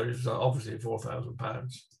these together is obviously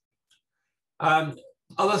 £4,000.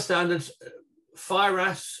 Other standards,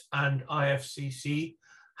 FIRAS and IFCC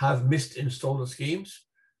have missed installer schemes,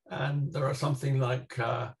 and there are something like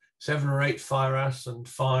 7 or 8 FIRAS and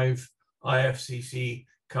 5 IFCC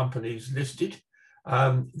companies listed.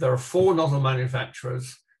 There are 4 nozzle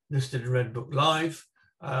manufacturers listed in Red Book Live.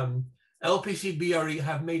 LPC BRE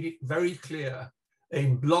have made it very clear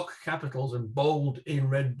in block capitals and bold in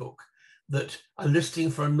Red Book that a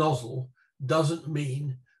listing for a nozzle doesn't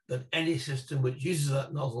mean that any system which uses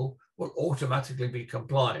that nozzle will automatically be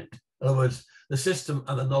compliant. In other words, the system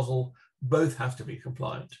and the nozzle both have to be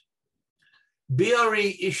compliant.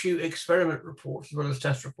 BRE issue experiment reports as well as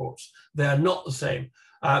test reports. They are not the same.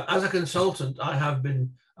 As a consultant, I have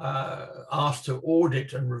been asked to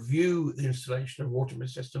audit and review the installation of water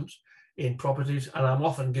mist systems in properties, and I'm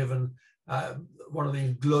often given one of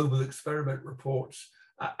these global experiment reports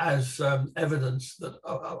as evidence that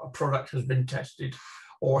a product has been tested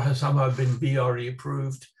or has somehow been BRE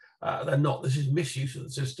approved. They're not. This is misuse of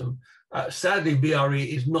the system. Sadly, BRE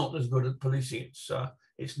is not as good at policing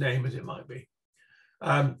its name as it might be.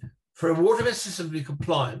 For a water mist system to be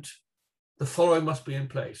compliant, the following must be in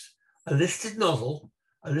place: a listed nozzle,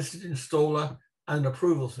 a listed installer, and an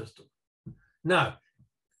approval system. Now,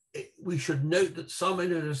 we should note that some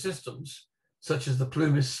innovative systems, such as the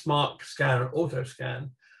Plumis Smart Scan and Auto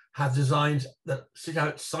Scan, have designs that sit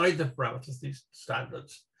outside the parameters of these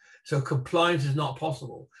standards. So compliance is not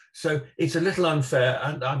possible. So it's a little unfair,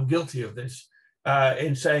 and I'm guilty of this,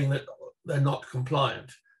 in saying that they're not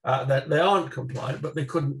compliant. That they aren't compliant, but they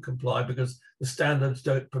couldn't comply because the standards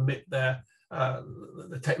don't permit the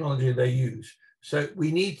technology they use. So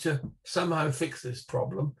we need to somehow fix this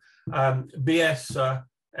problem. BS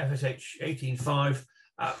FSH 185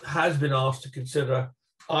 has been asked to consider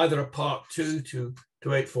either a part 2 to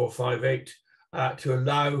 8458 to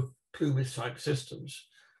allow Plumis type systems,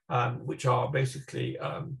 which are basically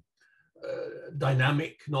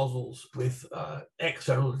dynamic nozzles with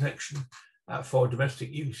external detection, for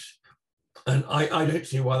domestic use. And I don't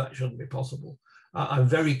see why that shouldn't be possible. I'm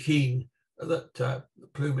very keen that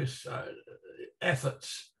Plumis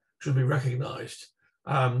efforts should be recognised,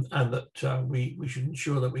 and that we should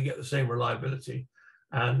ensure that we get the same reliability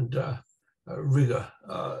and rigour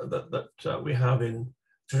that we have in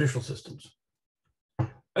traditional systems.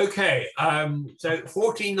 Okay, so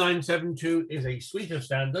 14972 is a suite of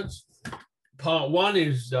standards. Part 1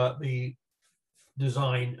 is the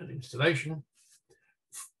design and installation.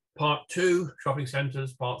 Part 2, shopping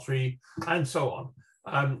centres. Part 3, and so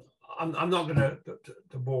on. I'm not going to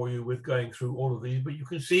bore you with going through all of these, but you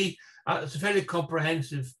can see it's a fairly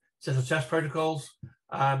comprehensive set of test protocols,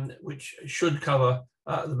 which should cover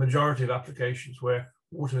the majority of applications where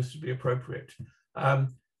water is to be appropriate.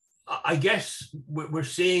 I guess we're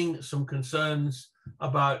seeing some concerns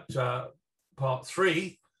about part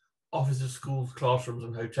 3, offices, schools, classrooms,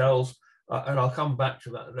 and hotels, and I'll come back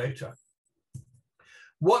to that later.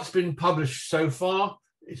 What's been published so far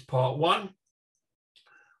is part 1.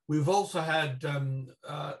 We've also had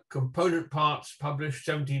component parts published,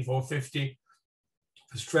 17450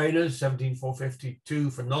 for strainers, 17452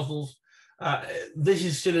 for nozzles. This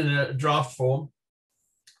is still in a draft form.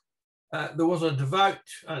 There was a devout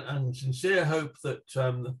and sincere hope that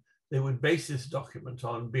they would base this document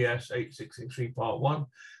on BS 8663 Part 1,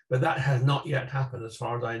 but that has not yet happened as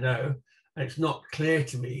far as I know, and it's not clear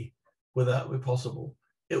to me whether that will be possible.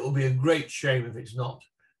 It will be a great shame if it's not,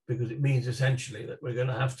 because it means essentially that we're going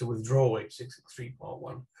to have to withdraw 8663 Part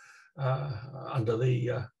 1 under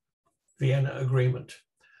the Vienna Agreement.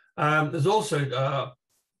 There's also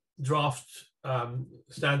draft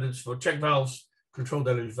standards for check valves, control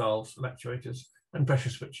deluge valves, actuators, and pressure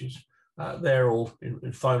switches. They're all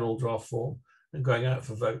in final draft form and going out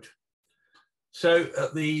for vote. So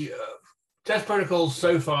the test protocols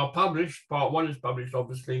so far published, part 1 is published,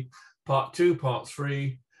 obviously, part 2, part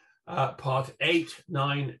 3, part 8,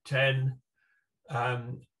 9, 10,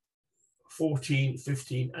 14,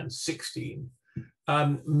 15, and 16.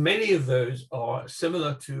 Many of those are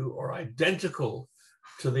similar to or identical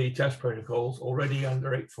to the test protocols already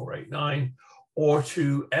under 8489 or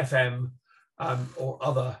to FM or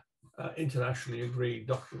other internationally agreed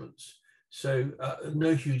documents. So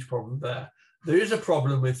no huge problem there. There is a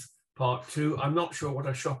problem with part 2. I'm not sure what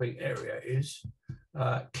a shopping area is.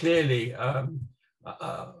 Clearly,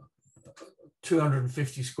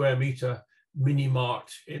 250 square meter mini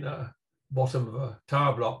mart in a bottom of a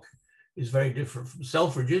tower block is very different from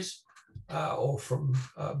Selfridges or from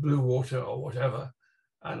Blue Water or whatever.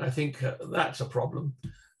 And I think that's a problem.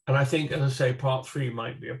 And I think, as I say, part 3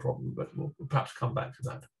 might be a problem, but we'll perhaps come back to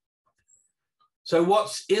that. So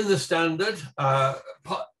what's in the standard?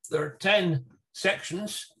 There are 10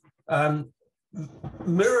 sections,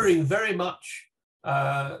 mirroring very much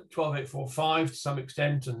 12845 to some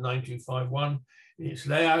extent and 9251 in its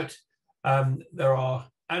layout. There are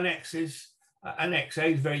annexes. Annex A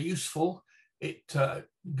is very useful. It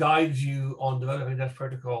guides you on developing a test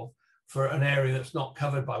protocol for an area that's not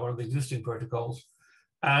covered by one of the existing protocols.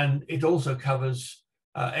 And it also covers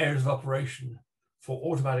areas of operation for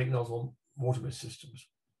automatic nozzle water mist systems.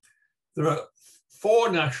 There are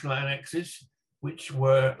 4 national annexes, which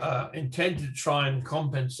were intended to try and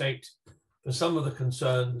compensate for some of the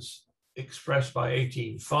concerns expressed by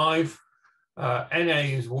 185. NA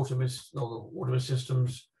is water mist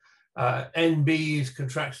systems. NB is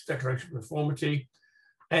contractual declaration of conformity.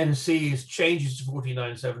 NC is changes to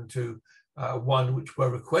 14972, which were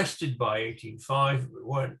requested by 185 but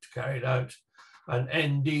weren't carried out. And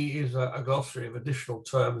ND is a glossary of additional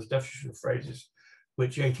terms, definition of phrases,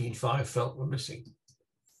 which 185 felt were missing.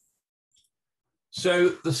 So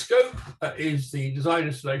the scope is the design,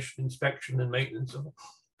 installation, inspection, and maintenance of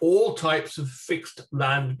all types of fixed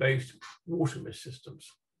land-based water mist systems.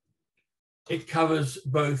 It covers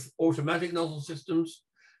both automatic nozzle systems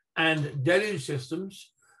and deluge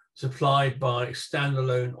systems supplied by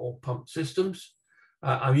standalone or pump systems.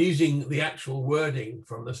 I'm using the actual wording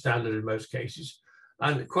from the standard in most cases,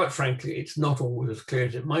 and quite frankly, it's not always as clear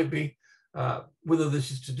as it might be. Whether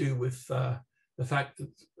this is to do with the fact that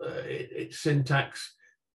it's syntax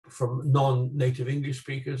from non-native English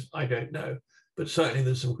speakers, I don't know, but certainly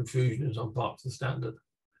there's some confusion on parts of the standard.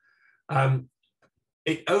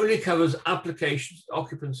 It only covers applications,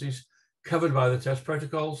 occupancies covered by the test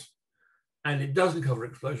protocols, and it doesn't cover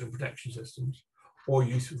explosion protection systems or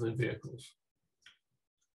use within vehicles.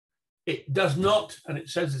 It does not, and it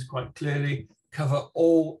says this quite clearly, cover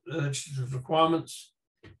all legislative requirements.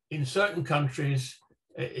 In certain countries,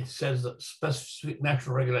 it says that specific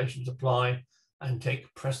national regulations apply and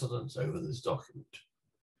take precedence over this document.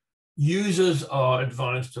 Users are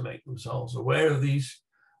advised to make themselves aware of these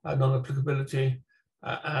non-applicability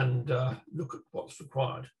and look at what's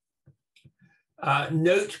required.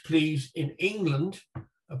 Note, please, in England,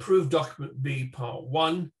 approved document B part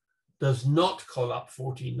 1 does not call up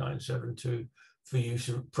 14972 for use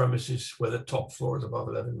in premises where the top floor is above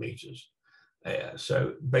 11 meters.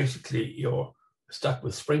 So basically you're stuck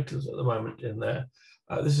with sprinklers at the moment in there.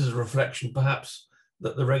 This is a reflection perhaps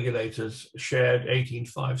that the regulators shared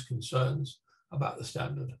 18.5's concerns about the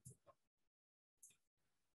standard.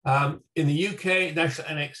 In the UK, National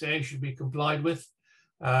NXA should be complied with.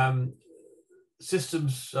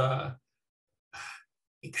 Systems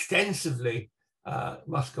extensively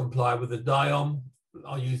must comply with the DIOM.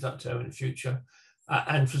 I'll use that term in the future.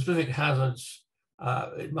 And for specific hazards,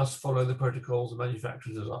 it must follow the protocols the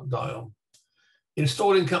manufacturers on DIOM.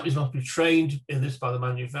 Installing companies must be trained in this by the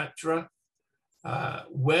manufacturer.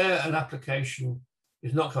 Where an application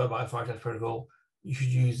is not covered by a fire test protocol, you should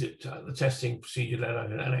use it, the testing procedure laid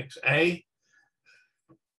out in Annex A.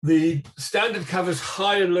 The standard covers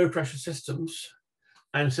high and low pressure systems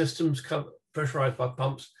and systems pressurized by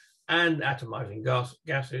pumps and atomizing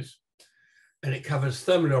gases. And it covers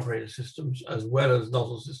thermally operated systems as well as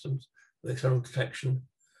nozzle systems with external detection.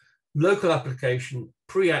 Local application,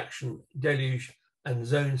 pre-action, deluge, and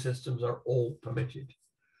zone systems are all permitted.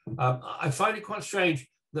 I find it quite strange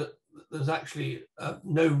that there's actually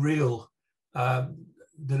no real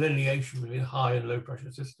delineation between high and low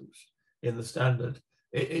pressure systems in the standard.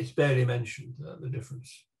 It's barely mentioned, the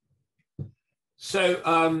difference.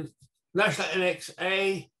 So National Annex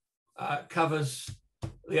A covers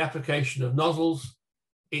the application of nozzles.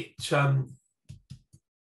 It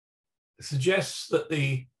suggests that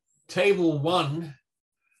the table 1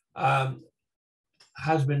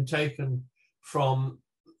 has been taken from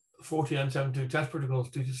 14972 test protocols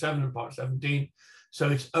 2-7 and part 17. So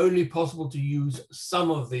it's only possible to use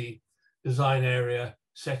some of the design area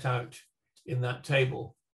set out in that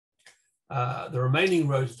table. The remaining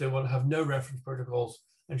rows, if they want to have no reference protocols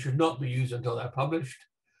and should not be used until they're published.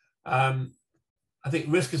 I think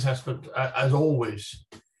risk assessment, as always,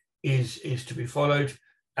 is to be followed.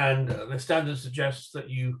 And the standard suggests that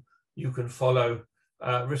you can follow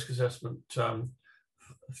risk assessment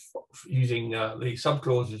using the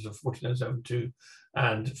subclauses of 14972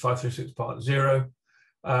 and 536 part 0.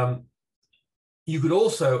 You could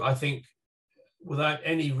also, I think, without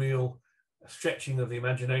any real stretching of the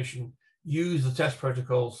imagination, use the test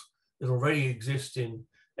protocols that already exist in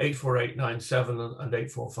 84897 and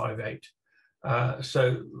 8458.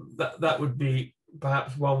 So that would be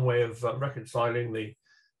perhaps one way of reconciling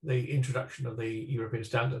the introduction of the European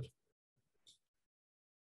standard.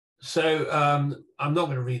 So I'm not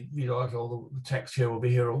going to read out all the text here, we'll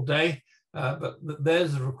be here all day, but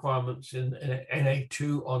there's the requirements in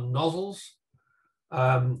NA2 on nozzles.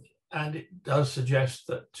 And it does suggest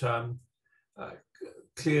that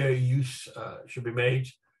clear use should be made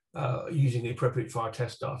using the appropriate fire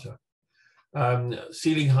test data.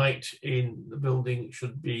 Ceiling height in the building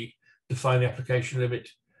should be define the application limit,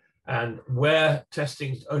 and where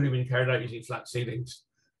testing's only been carried out using flat ceilings,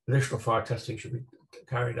 additional fire testing should be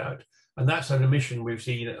carried out. And that's an omission we've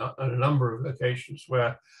seen at a number of locations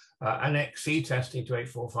where Annex C testing to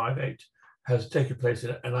 8458 has taken place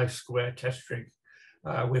in a nice square test rig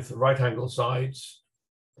with right angle sides.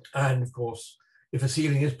 And of course, if a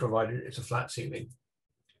ceiling is provided, it's a flat ceiling.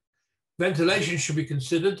 Ventilation should be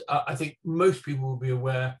considered. I think most people will be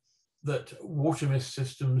aware that water mist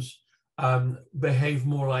systems behave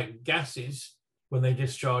more like gases when they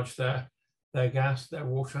discharge their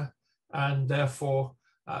water, and therefore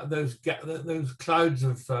those clouds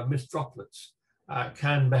of mist droplets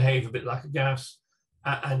can behave a bit like a gas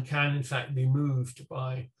and can in fact be moved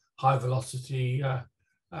by high velocity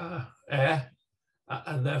air,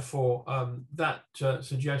 and therefore that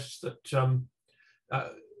suggests that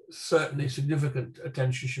certainly significant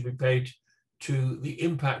attention should be paid to the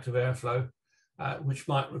impact of airflow, which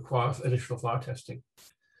might require additional fire testing.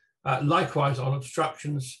 Likewise, on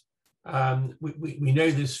obstructions, we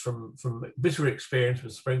know this from bitter experience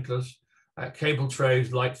with sprinklers, cable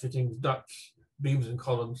trays, light fittings, ducts, beams and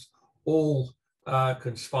columns, all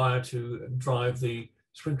conspire to drive the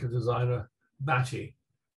sprinkler designer batty.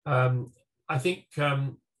 I think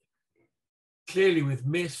clearly with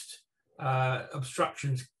mist,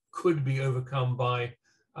 obstructions could be overcome by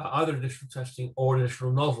either additional testing or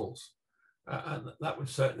additional nozzles, and that would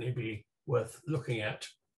certainly be worth looking at.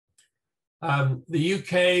 The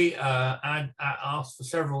UK asked for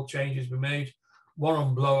several changes be made, one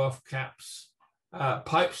on blow-off caps,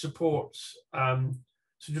 pipe supports,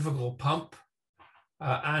 centrifugal pump,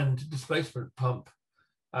 and displacement pump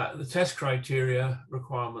the test criteria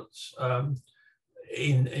requirements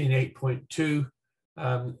in 8.2,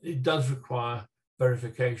 it does require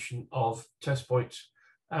verification of test points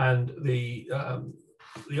and the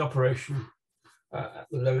operation at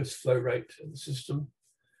the lowest flow rate of the system.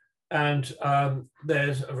 And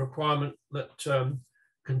there's a requirement that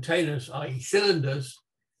containers, i.e. cylinders,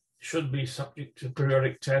 should be subject to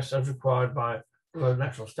periodic tests as required by the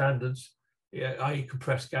national standards, i.e.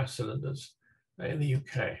 compressed gas cylinders in the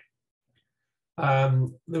UK.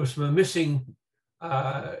 There were some missing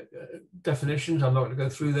definitions. I'm not going to go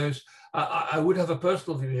through those. I would have a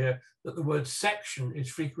personal view here that the word section is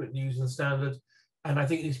frequently used in the standard, and I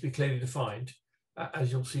think it needs to be clearly defined,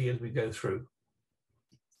 as you'll see as we go through.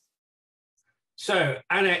 So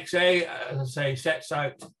Annex A, as I say, sets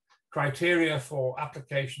out criteria for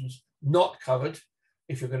applications not covered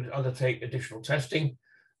if you're going to undertake additional testing.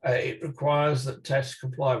 It requires that tests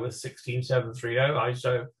comply with 16730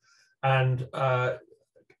 ISO and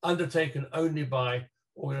undertaken only by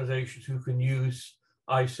organizations who can use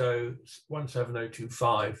ISO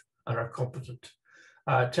 17025 and are competent.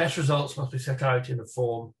 Test results must be set out in a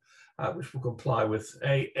form which will comply with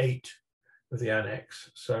A8 of the annex.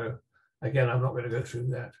 So again, I'm not going to go through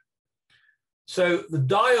that. So the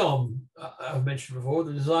DIOM I've mentioned before,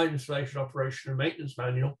 the Design, Installation, Operation and Maintenance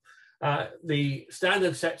Manual, the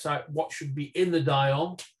standard sets out what should be in the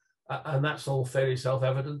DIOM, and that's all fairly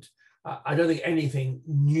self-evident. I don't think anything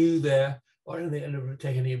new there, or I don't think anyone would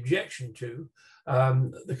take any objection to.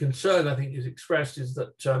 The concern I think is expressed is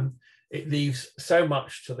that it leaves so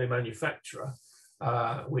much to the manufacturer,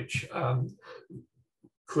 which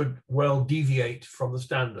could well deviate from the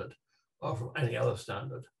standard or from any other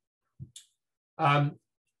standard.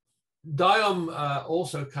 DIOM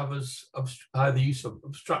also covers the use of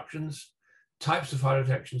obstructions, types of fire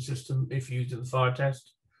detection system if used in the fire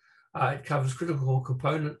test. It covers critical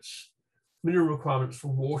components, minimum requirements for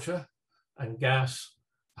water and gas,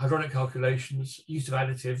 hydronic calculations, use of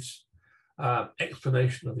additives,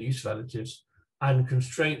 explanation of the use of additives, and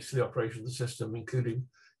constraints to the operation of the system, including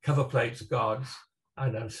cover plates, guards,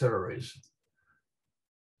 and ancillaries.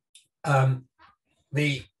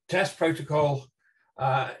 The test protocol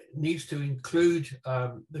needs to include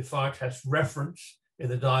the fire test reference in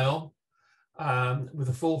the DIOM with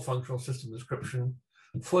a full functional system description,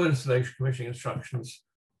 full installation commissioning instructions,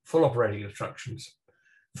 full operating instructions,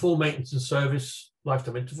 full maintenance and service,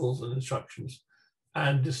 lifetime intervals and instructions,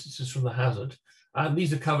 and distances from the hazard. And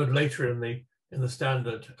these are covered later in the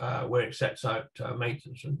standard where it sets out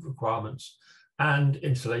maintenance and requirements and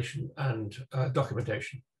installation and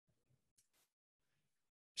documentation.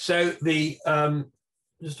 So the,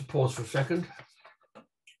 just to pause for a second.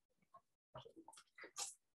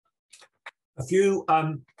 A few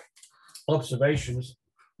observations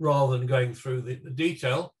rather than going through the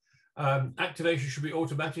detail. Activation should be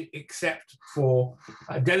automatic except for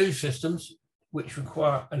deluge systems, which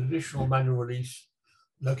require an additional manual release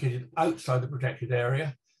located outside the protected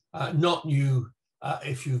area. Not new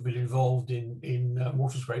if you've been involved in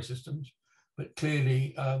water spray systems, but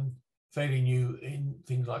clearly fairly new in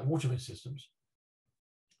things like water mist systems.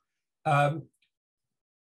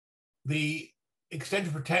 The extent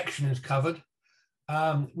of protection is covered,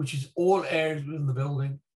 which is all areas within the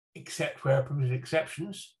building except where permitted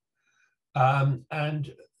exceptions.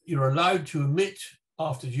 And you're allowed to omit,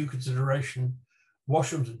 after due consideration,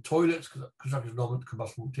 washrooms and toilets, constructed of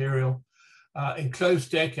non-combustible material, enclosed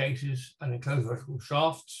staircases and enclosed vertical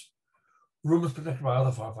shafts, rooms protected by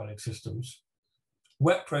other firefighting systems,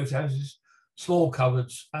 wet processes, small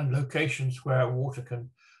cupboards, and locations where water can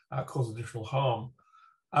cause additional harm.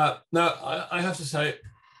 Now, I have to say,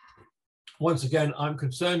 once again, I'm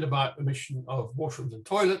concerned about omission of washrooms and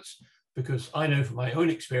toilets because I know from my own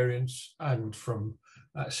experience and from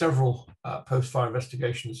several post-fire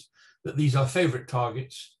investigations that these are favourite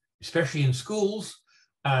targets, especially in schools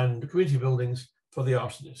and community buildings for the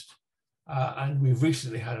arsonist. And we've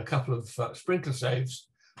recently had a couple of sprinkler saves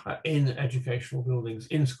in educational buildings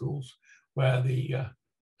in schools where the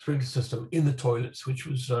sprinkler system in the toilets, which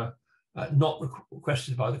was not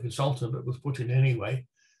requested by the consultant but was put in anyway,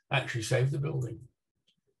 actually saved the building.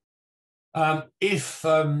 If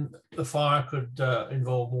the fire could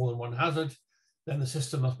involve more than one hazard, then the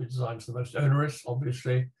system must be designed for the most onerous,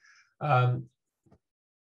 obviously.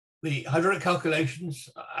 The hydraulic calculations,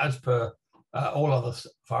 as per all other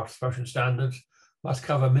fire suppression standards, must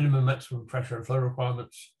cover minimum, maximum pressure and flow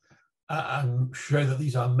requirements and show that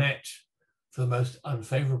these are met for the most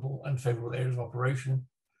unfavorable and favorable areas of operation.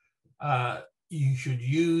 You should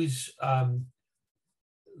use,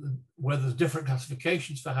 where there's different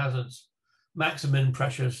classifications for hazards, maximum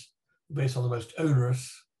pressures, based on the most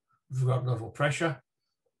onerous with regard to nodal pressure,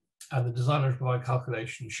 and the designers provide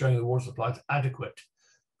calculations showing the water supply is adequate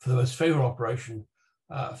for the most favorable operation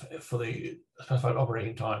for the specified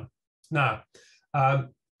operating time. Now,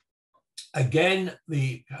 again,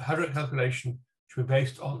 the hydraulic calculation should be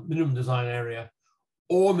based on minimum design area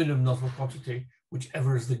or minimum nozzle quantity,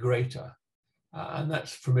 whichever is the greater. And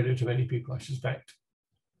that's familiar to many people, I suspect.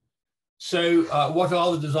 So what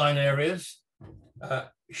are the design areas?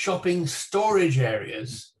 Shopping storage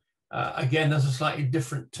areas. Again, there's a slightly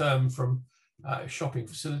different term from shopping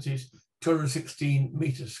facilities, 216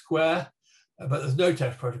 meters square, but there's no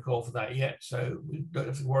test protocol for that yet, so we don't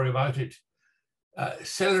have to worry about it.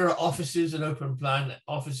 Cellular offices and open plan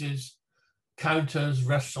offices, counters,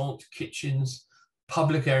 restaurants, kitchens,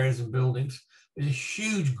 public areas and buildings. There's a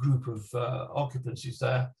huge group of occupancies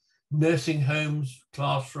there. Nursing homes,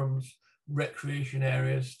 classrooms, recreation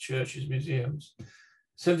areas, churches, museums.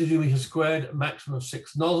 72 meters squared, maximum of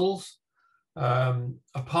 6 nozzles.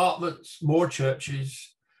 Apartments, more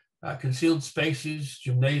churches, concealed spaces,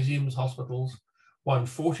 gymnasiums, hospitals,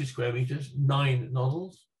 140 square meters, 9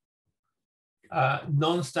 nozzles.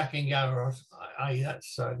 Non-stacking garage, i.e.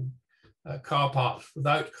 that's car parks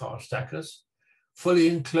without car stackers. Fully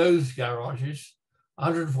enclosed garages,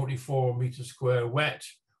 144 meters square wet,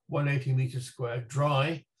 180 meters square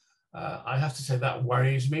dry. I have to say that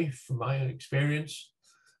worries me from my own experience.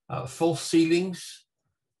 False ceilings,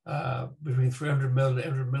 between 300 mil and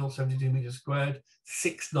 800 mil, 72 meters squared,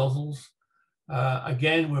 6 nozzles.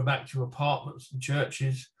 Again, we're back to apartments and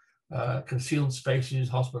churches, concealed spaces,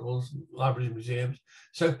 hospitals, libraries, museums.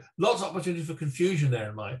 So lots of opportunity for confusion there,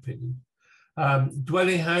 in my opinion.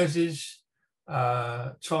 Dwelling houses,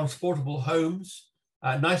 transportable homes.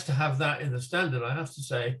 Nice to have that in the standard, I have to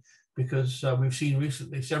say, because we've seen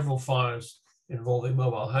recently several fires involving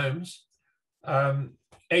mobile homes.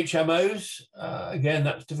 HMOs, again,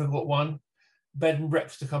 that's a difficult one. Bed and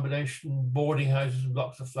breakfast accommodation, boarding houses and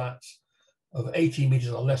blocks of flats of 18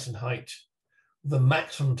 meters or less in height. The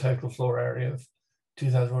maximum total floor area of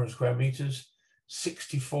 2,100 square meters,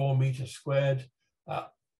 64 meters squared.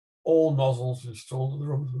 All nozzles installed in the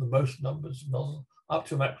rooms with the most numbers of nozzles, up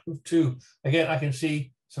to a maximum of 2. Again, I can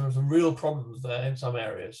see some real problems there in some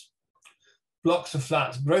areas. Blocks of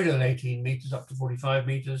flats greater than 18 meters, up to 45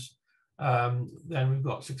 meters. Then we've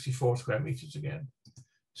got 64 square meters again.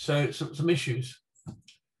 So some issues.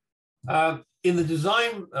 In the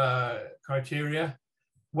design criteria,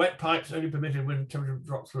 wet pipes only permitted when temperature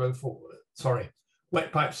drops below 4. Sorry,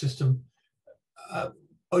 wet pipe system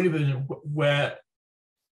only permitted where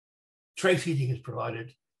trace heating is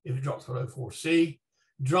provided if it drops below 4C.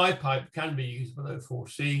 Dry pipe can be used below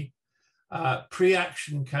 4C.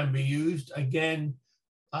 Pre-action can be used, again,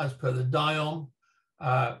 as per the DIOM.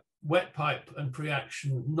 Wet pipe and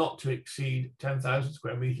pre-action not to exceed 10,000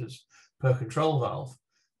 square meters per control valve.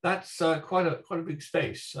 That's quite a big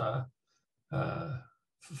space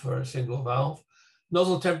for a single valve.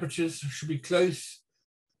 Nozzle temperatures should be close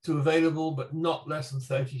to available, but not less than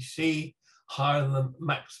 30°C, higher than the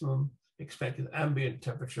maximum expected ambient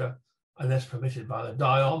temperature, unless permitted by the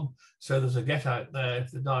DIOM. So there's a get out there.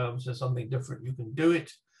 If the DIOM says something different, you can do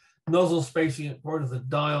it. Nozzle spacing according to the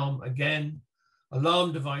DIOM, again.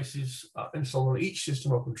 Alarm devices are installed on each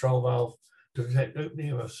system or control valve to detect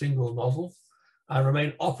opening of a single nozzle and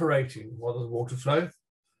remain operating while there's water flow.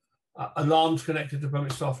 Alarms connected to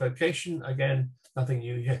permit staff location, again, nothing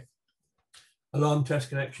new here. Alarm test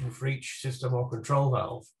connection for each system or control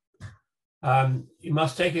valve. You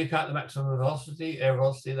must take into account the maximum velocity, air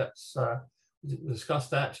velocity, that's, we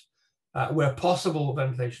discussed that. Where possible,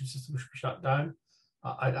 ventilation systems should be shut down.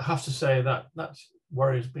 I have to say that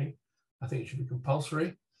worries me. I think it should be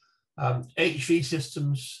compulsory. HV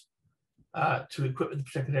systems to equip with the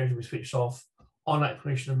protected area to be switched off on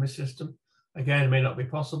activation of this system. Again, it may not be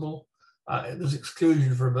possible. There's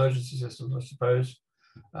exclusion for emergency systems, I suppose.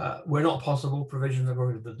 Where not possible, provisions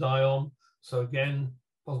according to the DIOM. So again,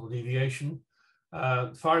 possible deviation.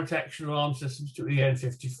 Fire detection alarm systems to EN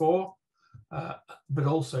 54, but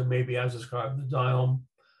also maybe as described in the DIOM.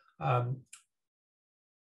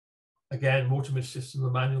 Again, water mist system,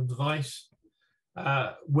 a manual device.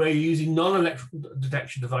 Where you're using non-electrical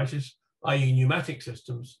detection devices, i.e. pneumatic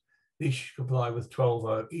systems, these should comply with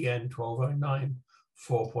EN 1209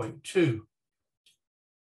 4.2.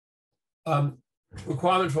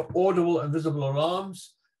 Requirement for audible and visible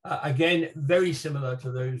alarms, again, very similar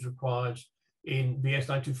to those required in BS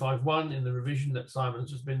 9251 in the revision that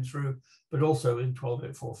Simon's has been through, but also in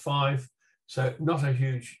 12845. So not a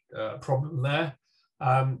huge problem there.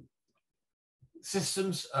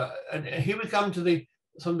 Systems, and here we come to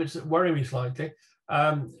some bits that worry me slightly.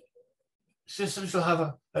 systems shall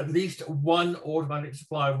have at least one automatic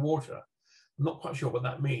supply of water. I'm not quite sure what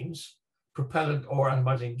that means. Propellant or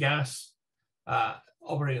atomizing gas,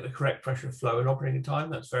 operating at the correct pressure, flow, and operating time.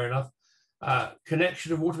 That's fair enough.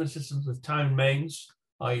 Connection of water systems with town mains,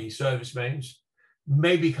 i.e. service mains,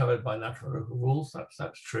 may be covered by national local rules.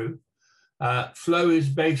 That's true. Flow is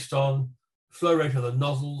based on flow rate of the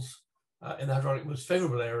nozzles in the hydraulic most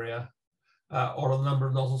favorable area, or the number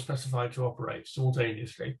of nozzles specified to operate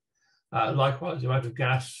simultaneously. Likewise, the amount of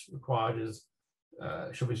gas required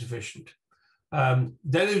should be sufficient.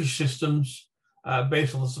 Deluge systems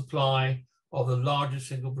based on the supply of the largest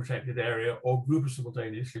single protected area or group of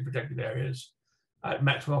simultaneously protected areas at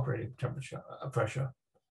maximum operating temperature, pressure.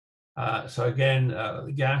 So again,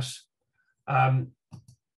 the gas.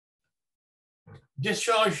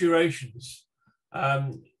 Discharge durations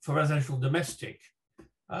for residential domestic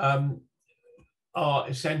are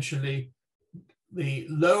essentially the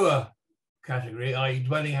lower category, i.e.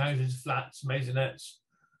 dwelling houses, flats, maisonettes,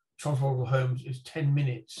 transportable homes, is 10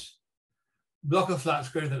 minutes. Block of flats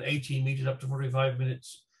greater than 18 meters up to 45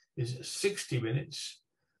 minutes is 60 minutes.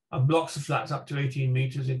 And blocks of flats up to 18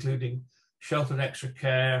 meters, including sheltered extra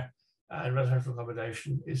care and residential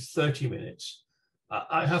accommodation, is 30 minutes.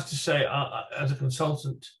 I have to say, as a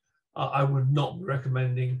consultant, I would not be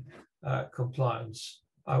recommending compliance.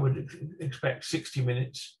 I would expect 60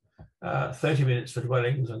 minutes, 30 minutes for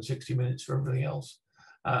dwellings and 60 minutes for everything else.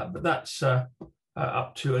 But that's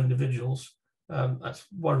up to individuals. That's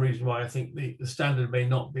one reason why I think the standard may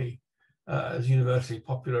not be as universally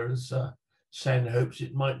popular as Sen hopes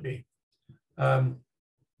it might be.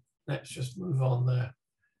 Let's just move on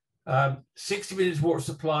there. 60 minutes water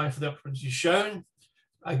supply for the occupancy shown.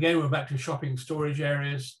 Again, we're back to shopping storage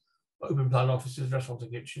areas, open plan offices, restaurants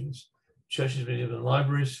and kitchens, churches, museums and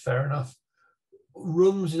libraries, fair enough.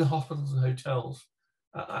 Rooms in hospitals and hotels.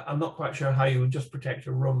 I'm not quite sure how you would just protect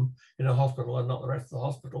a room in a hospital and not the rest of the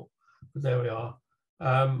hospital, but there we are.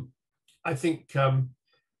 I think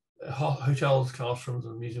hotels, classrooms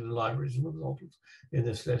and museums and libraries and examples in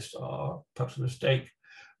this list are perhaps a mistake.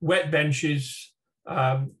 Wet benches,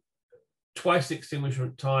 twice the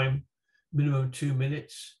extinguishment time, minimum 2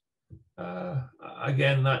 minutes.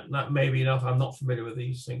 Again, that may be enough. I'm not familiar with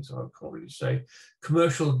these things, so I can't really say.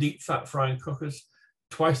 Commercial deep fat frying cookers,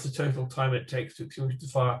 twice the total time it takes to extinguish the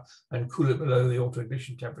fire and cool it below the auto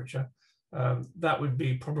ignition temperature. That would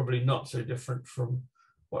be probably not so different from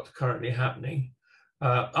what's currently happening.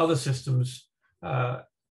 Other systems,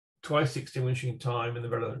 twice the extinguishing time in the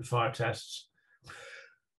relevant fire tests,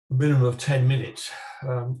 a minimum of 10 minutes.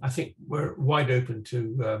 I think we're wide open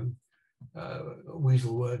to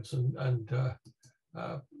weasel words and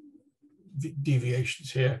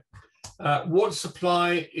deviations here. Water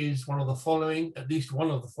supply is one of the following, at least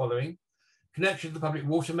one of the following. Connection to the public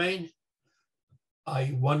water main,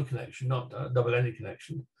 i.e. one connection, not a double-ended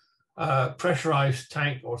connection. Pressurized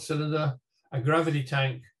tank or cylinder, a gravity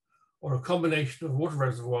tank, or a combination of water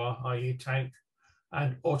reservoir, i.e. tank,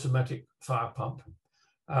 and automatic fire pump.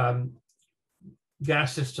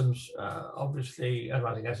 Gas systems, obviously,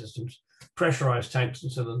 aromatic gas systems, pressurized tanks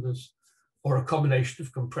and cylinders, or a combination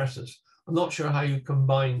of compressors. I'm not sure how you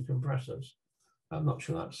combine compressors. I'm not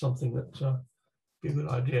sure that's something that be a good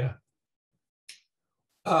idea.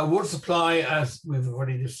 Water supply, as we've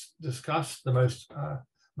already discussed, the most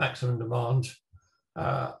maximum demand,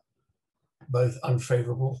 both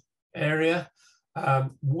unfavorable area.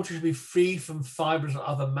 Water should be free from fibers or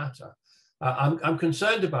other matter. I'm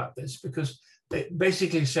concerned about this because it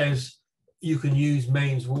basically says you can use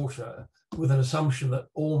mains water with an assumption that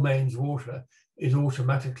all mains water is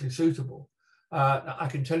automatically suitable. I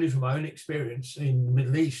can tell you from my own experience in the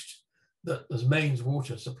Middle East that there's mains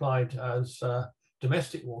water supplied as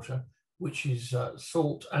domestic water, which is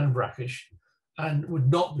salt and brackish and would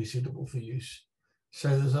not be suitable for use. So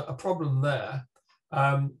there's a problem there,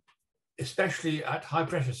 especially at high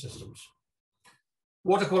pressure systems.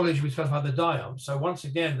 Water quality should be specified by the DIOM. So once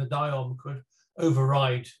again, the DIOM could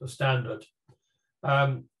override the standard.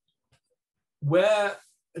 Where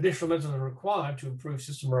additional measures are required to improve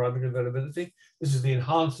system reliability and availability, this is the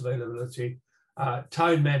enhanced availability,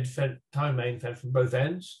 town main fed from both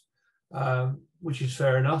ends, which is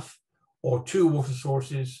fair enough, or two water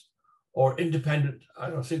sources, or independent,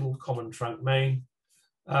 single common trunk main.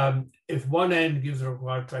 If one end gives the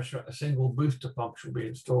required pressure, a single booster pump should be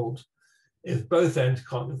installed. If both ends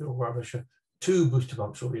can't give the required pressure, two booster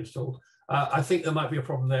pumps should be installed. I think there might be a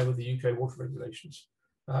problem there with the UK water regulations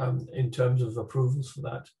in terms of approvals for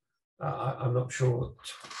that. I'm not sure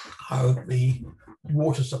how the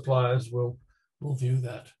water suppliers will view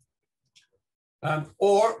that.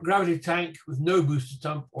 Or gravity tank with no booster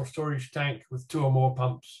pump, or storage tank with 2 or more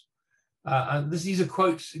pumps. And these are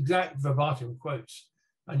quotes, exact verbatim quotes,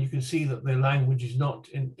 and you can see that the language is not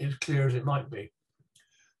as clear as it might be.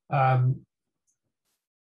 I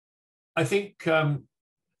think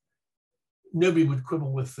nobody would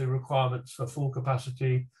quibble with the requirements for full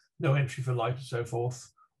capacity, no entry for light and so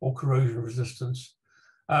forth, or corrosion resistance.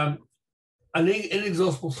 An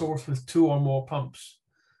inexhaustible source with 2 or more pumps.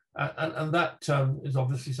 And that is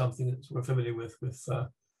obviously something that we're familiar with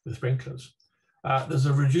sprinklers. There's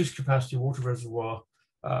a reduced capacity water reservoir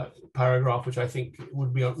paragraph, which I think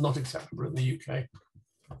would be not acceptable in the UK.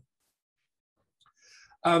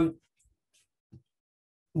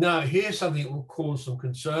 Now, here's something that will cause some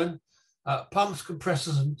concern. Pumps,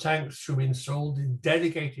 compressors, and tanks should be installed in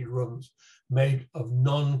dedicated rooms made of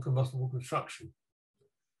non-combustible construction.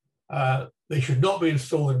 They should not be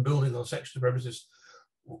installed in buildings or sections of premises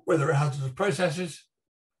where there are hazardous processes,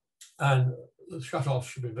 and the shut-offs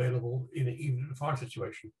should be available even in a fire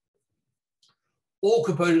situation. All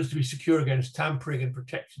components to be secure against tampering and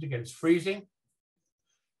protected against freezing.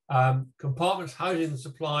 Compartments housing the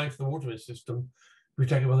supply for the water system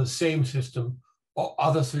protected by the same system or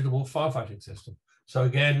other suitable firefighting system. So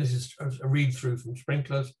again, this is a read-through from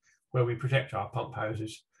sprinklers, where we protect our pump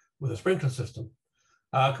houses with a sprinkler system.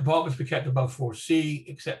 Compartments be kept above 4C,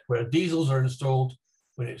 except where diesels are installed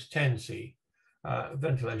when it's 10C.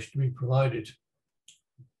 Ventilation to be provided.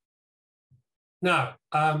 Now,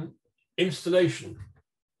 installation.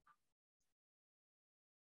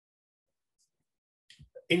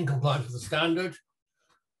 In compliance with the standard,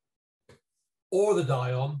 or the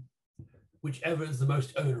DIOM, whichever is the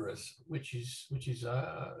most onerous, which is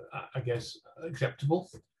I guess, acceptable.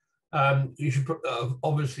 You should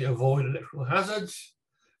obviously avoid electrical hazards,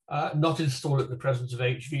 not install it in the presence of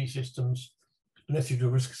HV systems, unless you do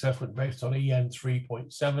a risk assessment based on EN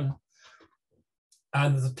 3.7.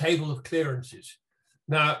 And there's a table of clearances.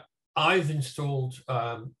 Now, I've installed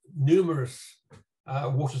numerous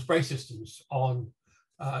water spray systems on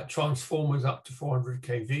transformers up to 400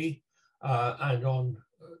 kV and on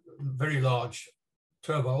very large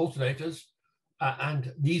turbo alternators.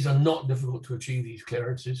 And these are not difficult to achieve, these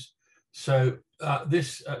clearances. So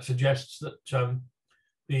this suggests that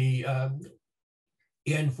the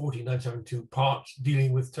EN 14972 parts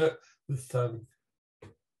dealing with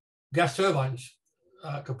gas turbines,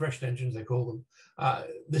 compression engines, they call them.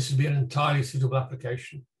 This would be an entirely suitable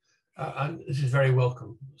application, and this is very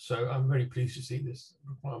welcome. So I'm very pleased to see this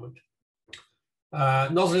requirement.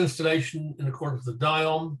 Nozzle installation in accordance with the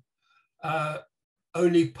DIOM.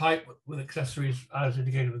 Only pipe with accessories as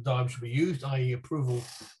indicated with the DIOM should be used, i.e. approval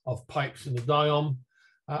of pipes in the DIOM.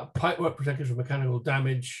 Pipework protected from mechanical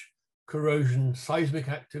damage, corrosion, seismic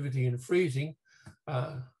activity, and freezing.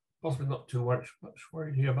 Possibly not too much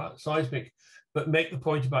worried here about seismic, but make the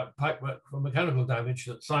point about pipework from mechanical damage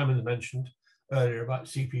that Simon mentioned earlier about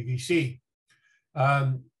CPVC.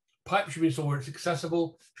 Pipe should be installed where it's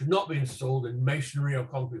accessible, should not be installed in masonry or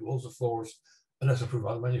concrete walls or floors unless approved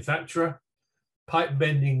by the manufacturer. Pipe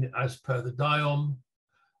bending as per the DIOM.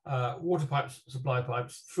 Water pipes, supply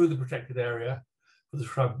pipes through the protected area for the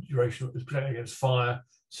prescribed duration is protected against fire.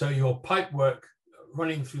 So your pipe work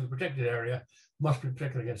running through the protected area must be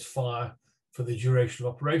protected against fire for the duration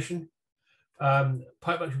of operation.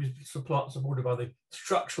 Pipe work should be supported by the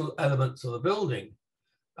structural elements of the building.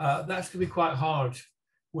 That's going to be quite hard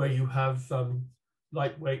where you have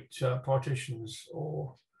lightweight partitions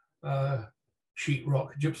or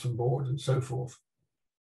sheetrock, gypsum board, and so forth.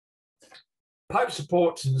 Pipe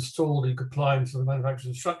supports installed in compliance with the manufacturer's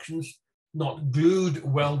instructions, not glued,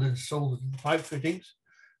 welded, soldered to the pipe fittings,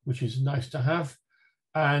 which is nice to have.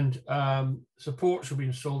 And support should be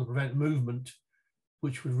installed to prevent movement,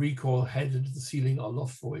 which would recoil heads into the ceiling or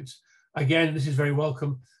loft voids. Again, this is very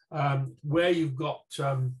welcome. Where you've got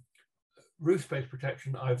roof space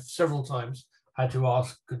protection, I've several times had to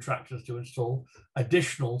ask contractors to install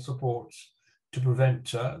additional supports to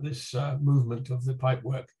prevent this movement of the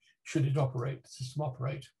pipework should it operate, the system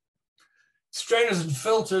operate. Strainers and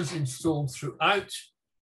filters installed throughout,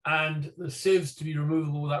 and the sieves to be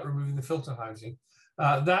removable without removing the filter housing.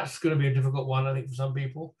 That's going to be a difficult one, I think, for some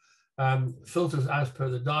people. Filters as per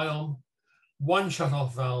the DIOM, one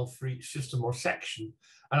shut-off valve for each system or section.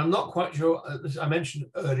 And I'm not quite sure, I mentioned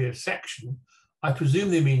earlier section, I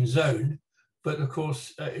presume they mean zone, but of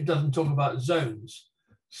course it doesn't talk about zones.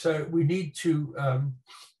 So we need to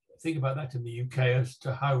think about that in the UK as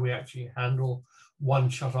to how we actually handle one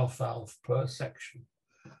shut-off valve per section.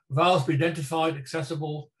 Valves be identified,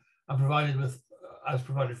 accessible, and provided with, as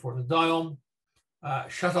provided for the DIOM.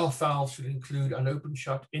 Shut-off valves should include an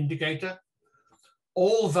open-shut indicator.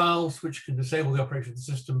 All valves which can disable the operation of the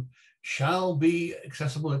system shall be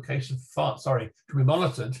accessible in case of fire, to be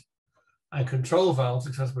monitored, and control valves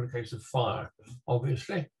accessible in case of fire,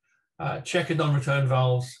 obviously. Check and non-return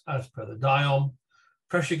valves as per the DIOM.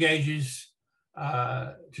 Pressure gauges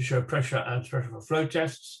to show pressure and pressure for flow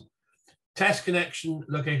tests. Test connection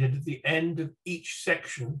located at the end of each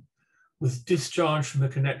section with discharge from the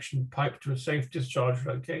connection pipe to a safe discharge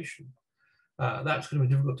location. That's going to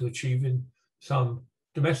be difficult to achieve in some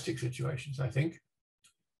domestic situations, I think.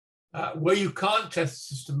 Where you can't test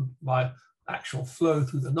the system by actual flow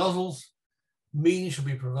through the nozzles, means should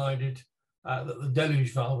be provided that the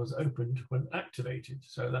deluge valve is opened when activated.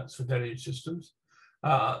 So that's for deluge systems.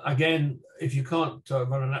 Again, if you can't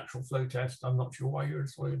run an actual flow test, I'm not sure why you're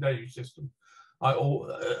installing a deluge system.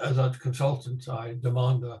 As a consultant, I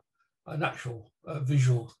demand an actual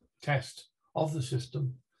visual test of the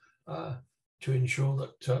system to ensure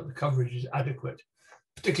that the coverage is adequate,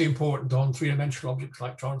 particularly important on three-dimensional objects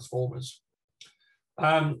like transformers.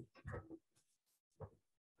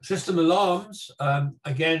 System alarms,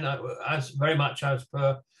 again, very much as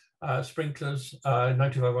per sprinklers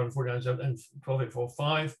 95149 and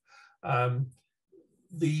 12845.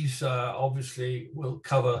 These obviously will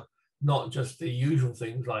cover not just the usual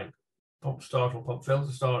things like pump start or pump fail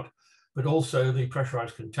to start, but also the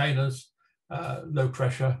pressurized containers, low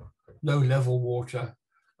pressure, low level water,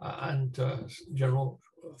 and general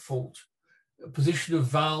fault. Position of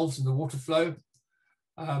valves in the water flow.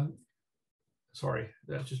 Sorry,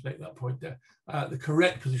 let's just make that point there. The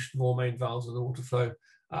correct position of all main valves in the water flow,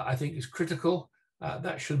 I think, is critical.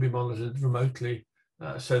 That should be monitored remotely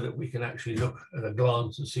so that we can actually look at a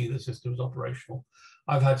glance and see the system is operational.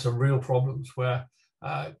 I've had some real problems where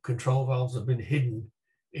control valves have been hidden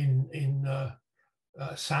in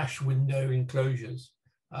sash window enclosures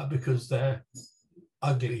because they're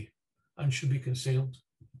ugly and should be concealed.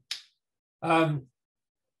 Pumps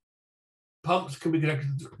can be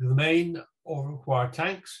connected to the main or require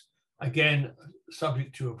tanks, again,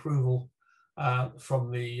 subject to approval from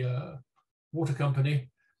the water company.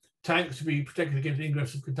 Tanks to be protected against the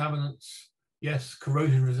ingress of contaminants, yes,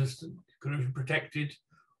 corrosion resistant, corrosion protected,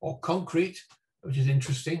 or concrete, which is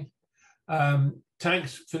interesting.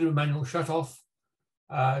 Tanks fitted with manual shutoff,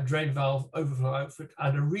 drain valve, overflow outfit,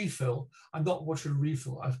 and a refill. I'm not watching a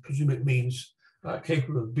refill, I presume it means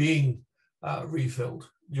capable of being refilled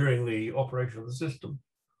during the operation of the system.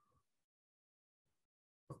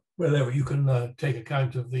 Wherever you can take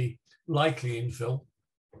account of the likely infill.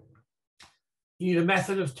 You need a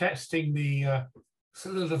method of testing the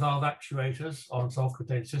cylinder valve actuators on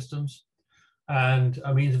self-contained systems and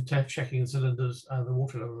a means of checking the cylinders and the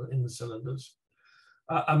water level in the cylinders.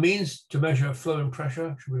 A means to measure flow and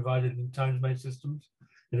pressure should be provided in times-made systems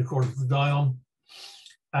in accordance with the DIOM,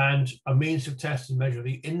 and a means to test and measure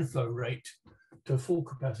the inflow rate to a full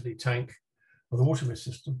capacity tank of the water mist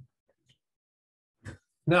system.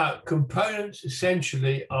 Now, components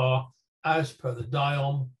essentially are, as per the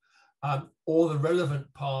DIOM, or the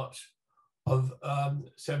relevant part of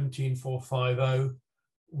 17450-1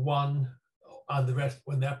 and the rest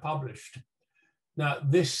when they're published. Now,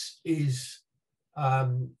 this is,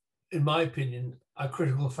 in my opinion, a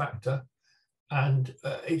critical factor, and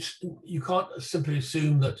you can't simply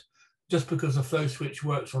assume that just because a flow switch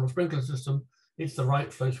works on a sprinkler system, it's the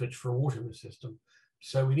right flow switch for a water mist system.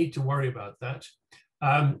 So we need to worry about that.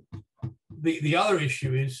 The other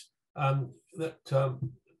issue is that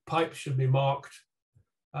pipes should be marked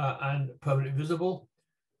and permanently visible,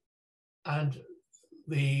 and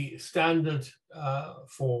the standard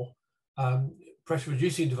for pressure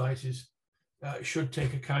reducing devices should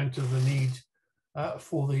take account of the need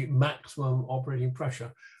for the maximum operating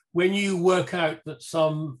pressure. When you work out that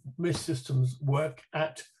some mist systems work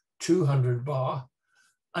at 200 bar,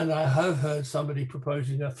 and I have heard somebody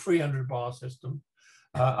proposing a 300 bar system,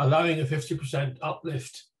 allowing a 50%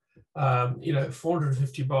 uplift,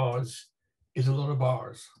 450 bars is a lot of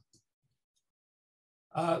bars.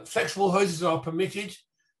 Flexible hoses are permitted,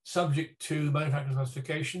 subject to manufacturer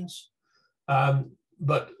specifications,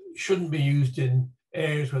 but shouldn't be used in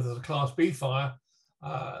areas where there's a Class B fire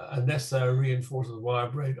unless they're reinforced with wire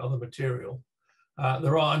braid, other material.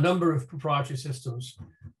 There are a number of proprietary systems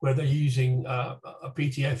where they're using a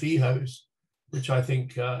PTFE hose, which I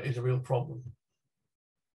think is a real problem.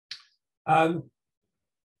 Okay,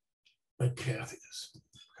 I think this.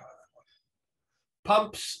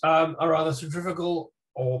 Pumps are either centrifugal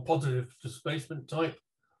or positive displacement type,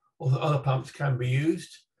 although other pumps can be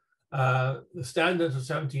used. The standards are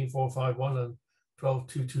 17451 and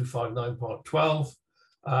 122259 part 12,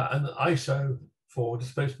 and the ISO for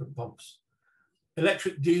displacement pumps.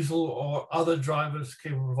 electric, diesel, or other drivers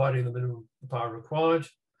capable of providing the minimum power required,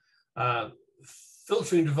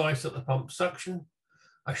 filtering device at the pump suction,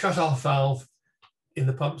 a shut-off valve in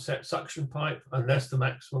the pump set suction pipe unless the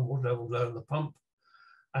maximum water level below in the pump,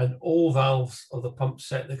 and all valves of the pump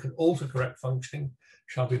set that can alter correct functioning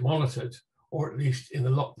shall be monitored, or at least in the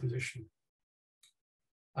lock position.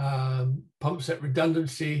 Pump set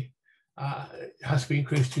redundancy has to be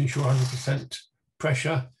increased to ensure 100%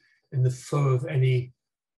 pressure in the flow of any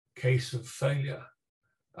case of failure.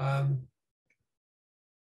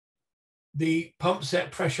 The pump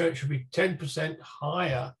set pressure should be 10%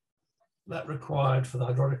 higher than that required for the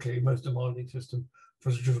hydraulically most demanding system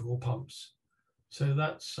for centrifugal pumps. So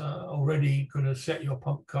that's already going to set your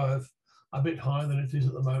pump curve a bit higher than it is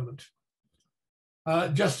at the moment.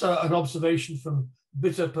 Just an observation from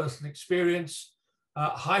bitter personal experience,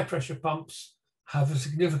 high pressure pumps have a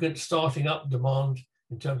significant starting up demand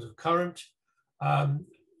in terms of current, to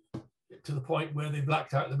the point where they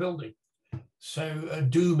blacked out the building. So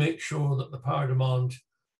do make sure that the power demand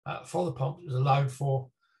for the pump is allowed for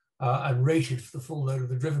and rated for the full load of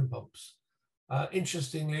the driven pumps.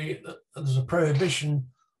 Interestingly, there's a prohibition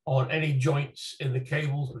on any joints in the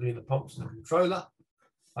cables between the pumps and the controller.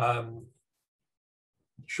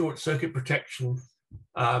 Short circuit protection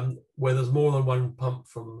where there's more than one pump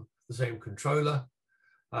from the same controller.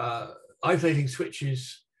 Isolating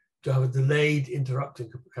switches to have a delayed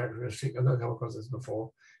interrupting characteristic. I've not come across this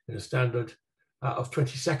before in a standard of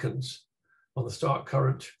 20 seconds on the start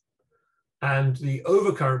current. And the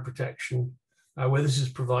overcurrent protection, where this is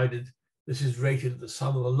provided, this is rated at the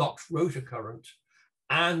sum of the locked rotor current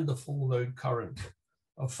and the full load current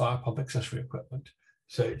of fire pump accessory equipment.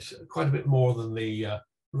 So it's quite a bit more than the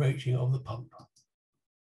rating of the pump.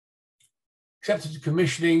 Acceptance and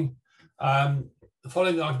commissioning, the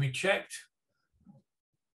following are to be checked.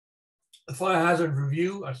 The fire hazard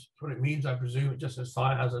review, that's what it means, I presume. It just says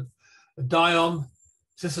fire hazard. A DIOM,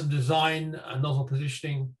 system design and nozzle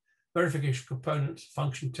positioning, verification components,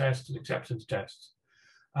 function test, and acceptance tests.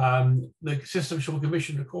 The system shall be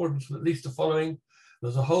commissioned in accordance with at least the following.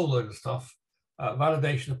 There's a whole load of stuff.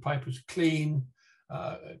 Validation of pipe is clean,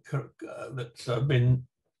 that's been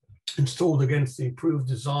installed against the approved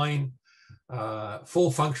design,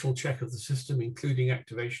 full functional check of the system, including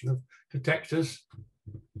activation of detectors.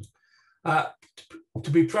 To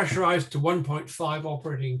be pressurized to 1.5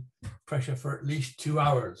 operating pressure for at least 2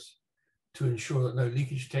 hours to ensure that no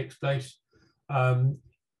leakage takes place.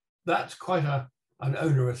 That's quite an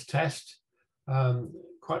onerous test.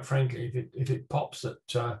 Quite frankly, if it pops at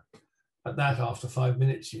that after 5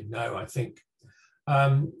 minutes, you know, I think.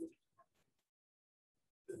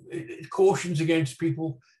 It cautions against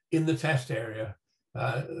people in the test area,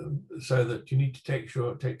 so that you need to take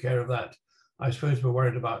care of that. I suppose we're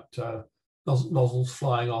worried about nozzles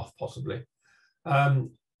flying off, possibly.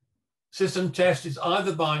 System test is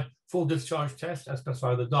either by full discharge test, as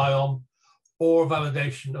specified the DIOM, or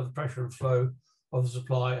validation of the pressure and flow of the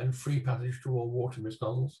supply and free passage to all water mist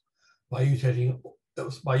nozzles by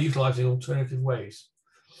utilizing alternative ways.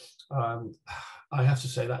 I have to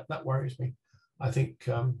say that worries me. I think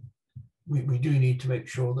we do need to make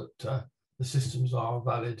sure that the systems are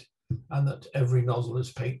valid and that every nozzle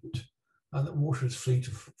is patent and that water is free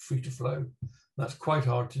to flow. That's quite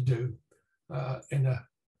hard to do in a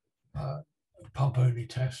pump-only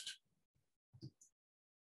test.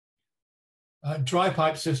 Dry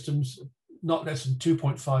pipe systems, not less than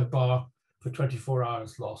 2.5 bar for 24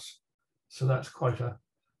 hours loss. So that's quite a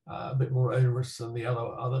bit more onerous than the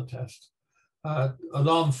other test.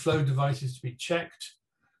 Alarm flow devices to be checked,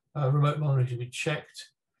 remote monitoring to be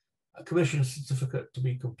checked, a commission certificate to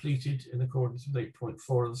be completed in accordance with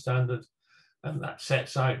 8.4 of the standard, and that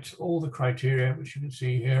sets out all the criteria, which you can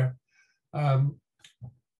see here.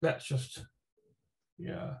 That's just,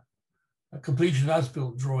 yeah, a completion of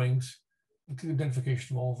as-built drawings, including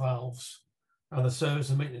identification of all valves, and the service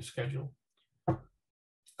and maintenance schedule.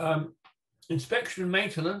 Inspection and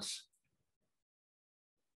maintenance.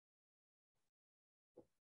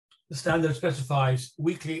 The standard specifies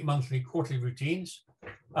weekly, monthly, quarterly routines,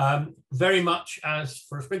 very much as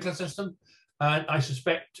for a sprinkler system. And I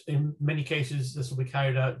suspect in many cases, this will be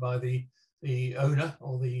carried out by the owner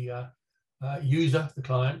or the user, the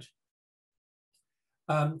client.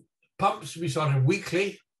 Pumps should be started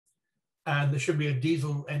weekly, and there should be a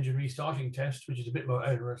diesel engine restarting test, which is a bit more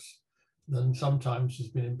onerous than sometimes has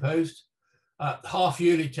been imposed.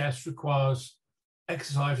 Half-yearly test requires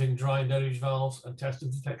exercising dry deluge valves and test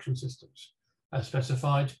of detection systems as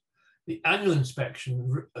specified. The annual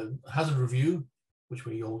inspection, hazard review, which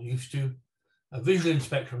we're all used to, a visual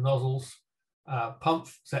inspection of nozzles, pump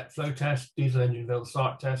set flow test, diesel engine valve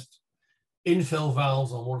start test, infill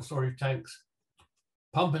valves on water storage tanks,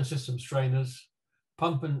 pump and system strainers,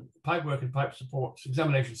 pump and pipe work and pipe supports,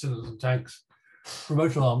 examination cylinders and tanks,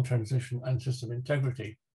 remote alarm transition, and system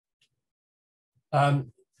integrity.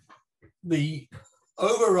 The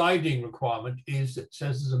overriding requirement is that it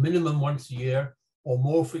says there's a minimum once a year or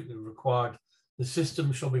more frequently required, the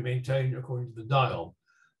system shall be maintained according to the DIOM.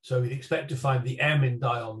 So we'd expect to find the M in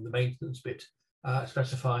DIOM, the maintenance bit,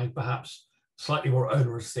 specifying perhaps slightly more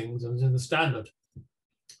onerous things than is in the standard.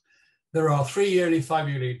 There are 3 yearly, 5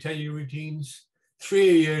 yearly, and 10-year routines.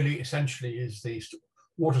 3 yearly essentially is the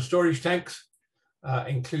water storage tanks,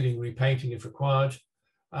 including repainting if required,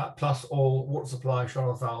 plus all water supply,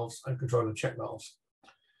 shut-off valves, and control and check valves.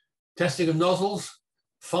 Testing of nozzles,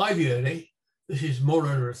 5 yearly. This is more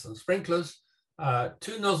onerous than sprinklers.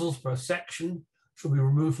 2 nozzles per section should be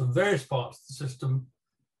removed from various parts of the system.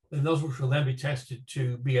 The nozzle shall then be tested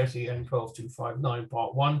to BSE N12259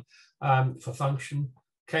 Part 1 for function,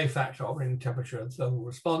 K factor, operating temperature, and thermal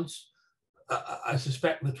response. I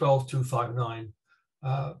suspect the 12259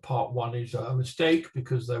 Part 1 is a mistake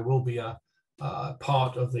because there will be a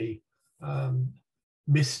part of the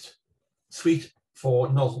mist suite for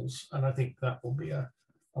nozzles, and I think that will be a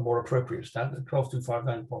more appropriate standard.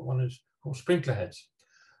 12259 Part 1 is called sprinkler heads.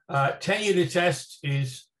 10-yearly test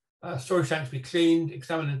is storage tanks be cleaned,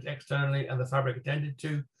 examined externally, and the fabric attended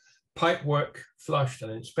to, pipe work flushed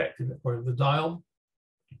and inspected according to the DIOM.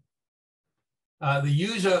 The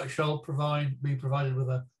user shall be provided with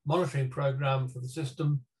a monitoring program for the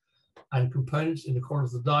system and components in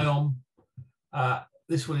accordance with the DIOM.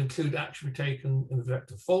 This will include action to be taken in the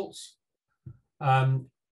event of faults.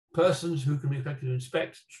 Persons who can be expected to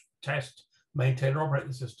inspect, test, maintain, or operate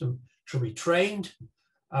the system shall be trained.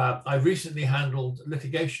 I recently handled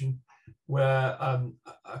litigation where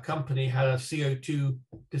a company had a CO2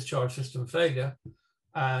 discharge system failure,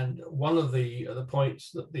 and one of the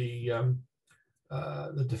points that the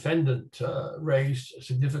defendant raised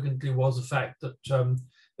significantly was the fact that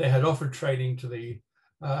they had offered training to the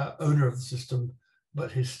owner of the system,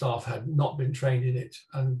 but his staff had not been trained in it,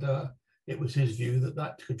 and it was his view that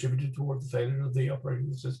that contributed toward the failure of the operating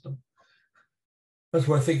of the system. That's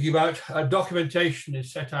worth thinking about. Documentation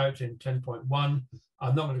is set out in 10.1.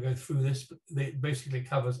 I'm not going to go through this, but it basically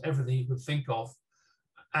covers everything you could think of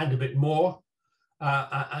and a bit more.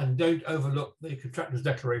 And don't overlook the contractor's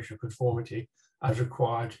declaration of conformity as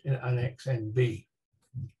required in Annex NB.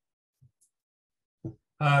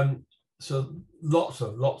 So lots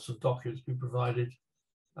of documents be provided.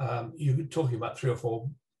 You're talking about 3 or 4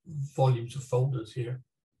 volumes of folders here.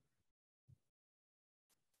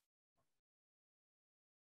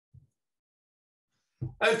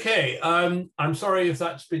 Okay, I'm sorry if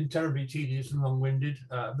that's been terribly tedious and long-winded,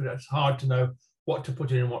 but it's hard to know what to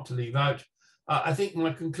put in and what to leave out. I think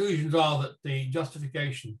my conclusions are that the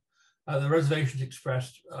justification, the reservations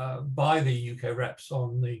expressed by the UK reps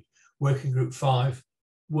on the Working Group 5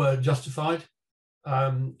 were justified.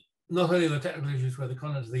 Not only the technical issues where the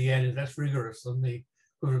content of the EN is less rigorous than the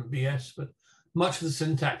equivalent BS, but much of the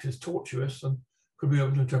syntax is tortuous and could be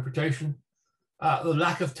open to interpretation. The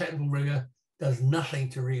lack of technical rigor does nothing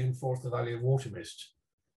to reinforce the value of water mist.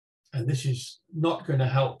 And this is not going to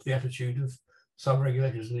help the attitude of some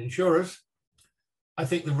regulators and insurers. I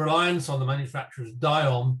think the reliance on the manufacturer's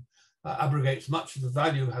DIOM abrogates much of the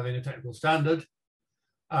value of having a technical standard.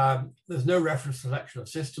 There's no reference to selection of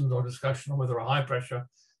systems or discussion on whether a high pressure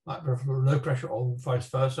might prefer low pressure or vice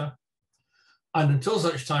versa. And until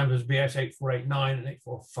such time as BS 8489 and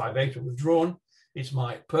 8458 are withdrawn, it's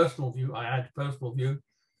my personal view, I add personal view,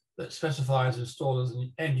 that specifiers, installers,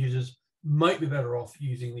 and end users might be better off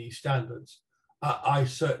using these standards. I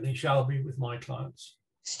certainly shall be with my clients.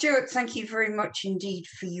 Stuart, thank you very much indeed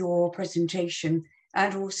for your presentation,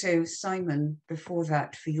 and also Simon before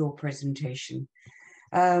that for your presentation.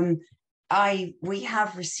 We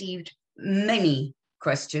have received many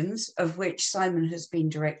questions, of which Simon has been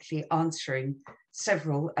directly answering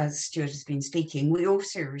several as Stuart has been speaking. We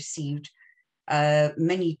also received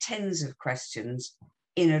many tens of questions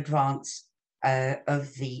in advance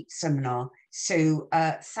of the seminar. So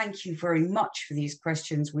thank you very much for these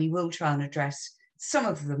questions. We will try and address some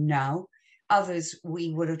of them now, others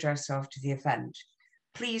we will address after the event.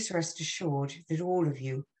 Please rest assured that all of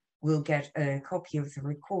you will get a copy of the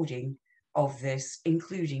recording of this,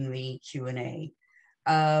 including the Q&A.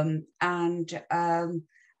 I'd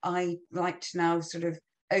like to now sort of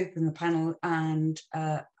open the panel and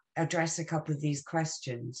address a couple of these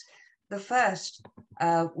questions. The first,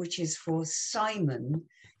 which is for Simon.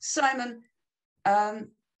 Simon,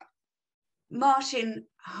 Martin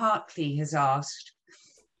Hartley has asked,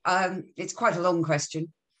 it's quite a long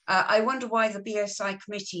question. I wonder why the BSI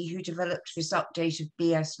committee who developed this update of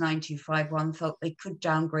BS 9251 felt they could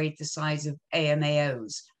downgrade the size of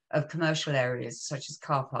AMAOs of commercial areas such as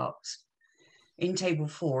car parks in Table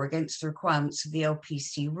 4 against the requirements of the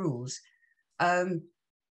LPC rules. In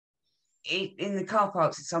the car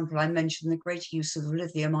parks example, I mentioned the greater use of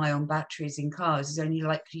lithium-ion batteries in cars is only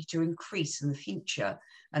likely to increase in the future,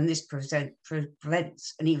 and this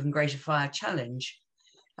prevents an even greater fire challenge.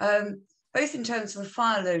 Both in terms of the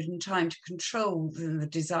fire load and time to control, the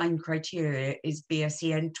design criteria is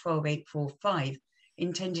BSEN 12845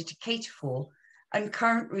 intended to cater for, and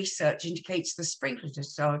current research indicates the sprinkler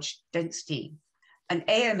discharge density. An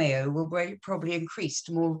AMAO will probably increase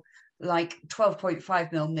to more like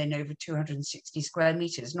 12.5 mil min over 260 square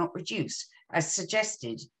meters, not reduce, as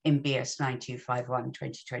suggested in BS 9251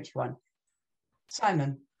 2021.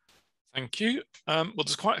 Simon. Thank you. Well,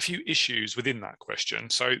 there's quite a few issues within that question.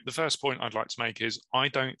 So the first point I'd like to make is I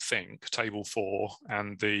don't think Table 4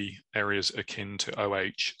 and the areas akin to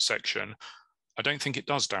OH section, I don't think it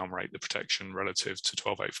does downrate the protection relative to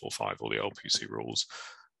 12845 or the LPC rules.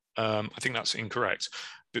 I think that's incorrect.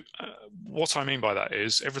 But what I mean by that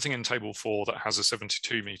is everything in Table 4 that has a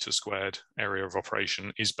 72 metre squared area of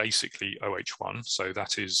operation is basically OH1, so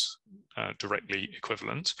that is directly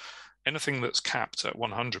equivalent. Anything that's capped at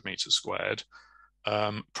 100 metres squared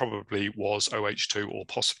probably was OH2 or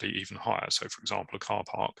possibly even higher. So, for example, a car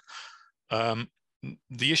park.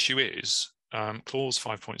 The issue is clause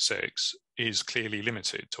 5.6 is clearly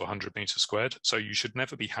limited to 100 metres squared. So you should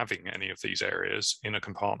never be having any of these areas in a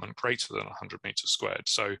compartment greater than 100 metres squared.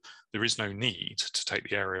 So there is no need to take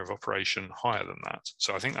the area of operation higher than that.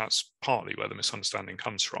 So I think that's partly where the misunderstanding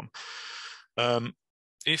comes from.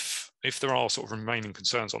 If there are sort of remaining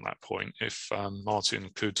concerns on that point, if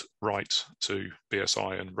Martin could write to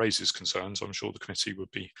BSI and raise his concerns, I'm sure the committee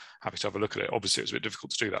would be happy to have a look at it. Obviously, it's a bit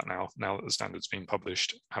difficult to do that now that the standard's been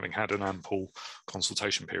published, having had an ample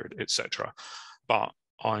consultation period, etc. But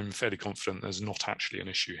I'm fairly confident there's not actually an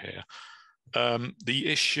issue here. The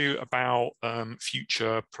issue about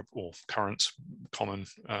future or current common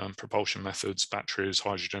propulsion methods, batteries,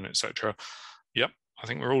 hydrogen, etc. Yep. I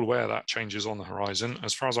think we're all aware that changes on the horizon.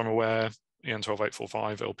 As far as I'm aware, EN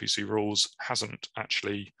 12845 LPC rules hasn't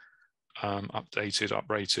actually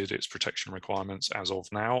uprated its protection requirements as of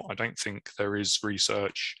now. I don't think there is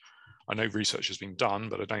research. I know research has been done,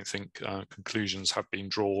 but I don't think conclusions have been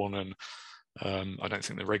drawn, and I don't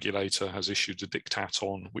think the regulator has issued a diktat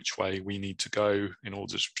on which way we need to go in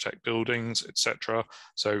order to protect buildings, etc.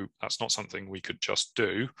 So that's not something we could just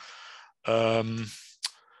do.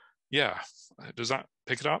 Yeah, does that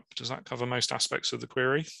pick it up? Does that cover most aspects of the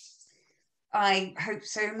query? I hope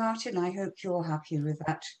so, Martin. I hope you're happy with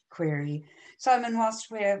that query. Simon, whilst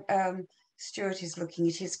Stuart is looking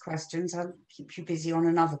at his questions, I'll keep you busy on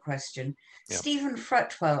another question. Yep. Stephen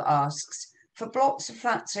Fretwell asks, for blocks of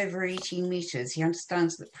flats over 18 metres, he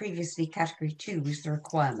understands that previously Category 2 was the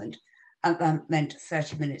requirement, and that meant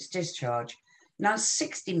 30 minutes discharge. Now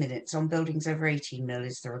 60 minutes on buildings over 18 mil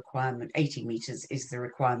is the requirement, 18 metres is the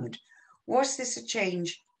requirement. Was this a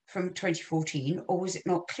change from 2014, or was it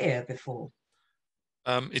not clear before?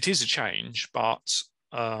 It is a change, but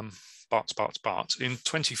in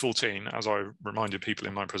 2014, as I reminded people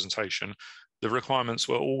in my presentation, the requirements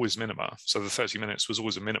were always minima. So the 30 minutes was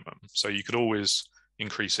always a minimum. So you could always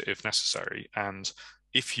increase it if necessary. And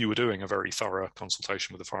if you were doing a very thorough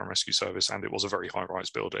consultation with the Fire and Rescue Service and it was a very high-rise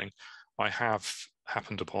building, I have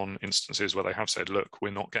happened upon instances where they have said, look,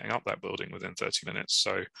 we're not getting up that building within 30 minutes.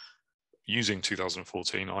 So using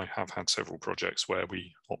 2014, I have had several projects where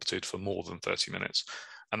we opted for more than 30 minutes.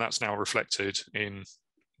 And that's now reflected in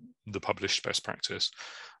the published best practice.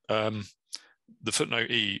 The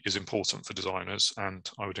footnote E is important for designers, and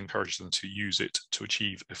I would encourage them to use it to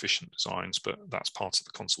achieve efficient designs, but that's part of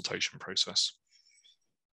the consultation process.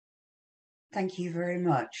 Thank you very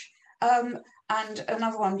much. And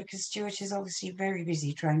another one, because Stuart is obviously very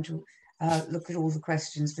busy trying to look at all the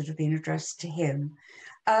questions that have been addressed to him.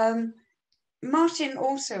 Martin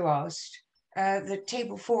also asked that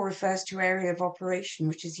Table 4 refers to area of operation,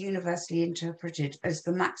 which is universally interpreted as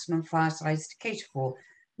the maximum fire size to cater for,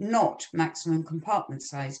 not maximum compartment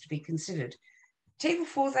size to be considered. Table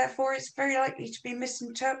 4, therefore, is very likely to be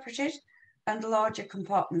misinterpreted, and larger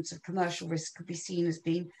compartments of commercial risk could be seen as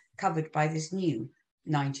being covered by this new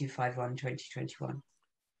 9251/2021.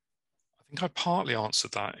 I think I partly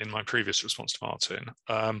answered that in my previous response to Martin.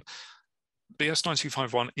 BS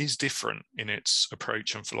 9251 is different in its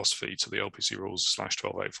approach and philosophy to the LPC rules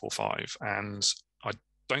 /12845, and I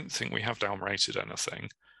don't think we have downrated anything.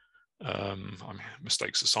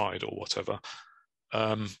 mistakes aside or whatever.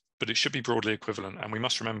 But it should be broadly equivalent. And we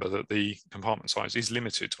must remember that the compartment size is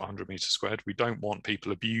limited to 100 meters squared. We don't want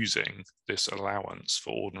people abusing this allowance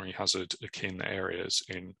for ordinary hazard akin areas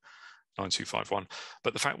in 9251.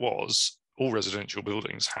 But the fact was, all residential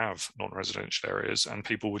buildings have non-residential areas, and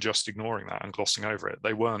people were just ignoring that and glossing over it.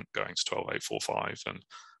 They weren't going to 12845 and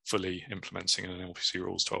fully implementing an LPC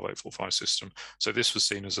rules 12845 system. So this was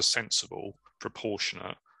seen as a sensible,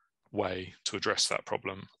 proportionate way to address that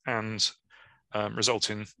problem and result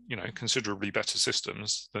in, considerably better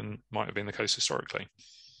systems than might have been the case historically.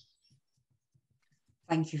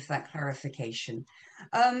 Thank you for that clarification.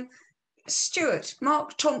 Stuart,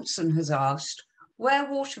 Mark Thompson has asked, where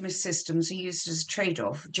water mist systems are used as a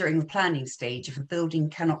trade-off during the planning stage if a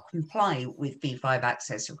building cannot comply with B5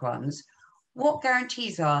 access requirements, what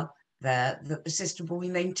guarantees are there that the system will be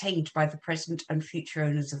maintained by the present and future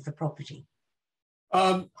owners of the property?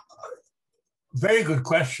 Very good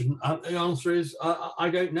question. The answer is I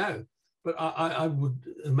don't know, but I would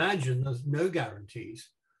imagine there's no guarantees.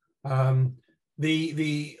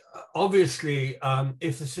 Obviously,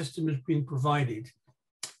 if the system has been provided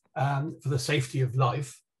for the safety of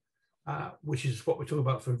life, which is what we're talking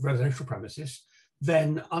about for residential premises,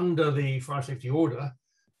 then under the fire safety order,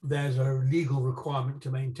 there's a legal requirement to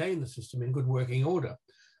maintain the system in good working order,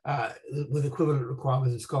 with equivalent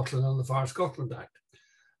requirements in Scotland under the Fire Scotland Act.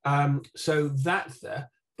 So that's there,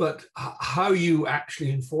 but how you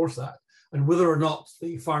actually enforce that and whether or not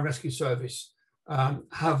the Fire and Rescue Service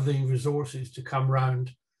have the resources to come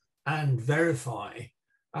round and verify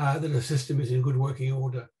that the system is in good working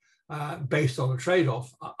order based on a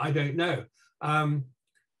trade-off, I don't know. I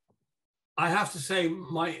have to say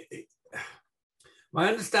my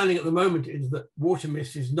understanding at the moment is that water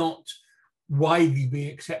mist is not widely being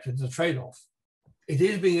accepted as a trade-off. It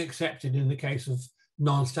is being accepted in the case of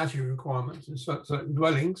non-statutory requirements in certain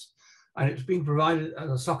dwellings, and it's being provided as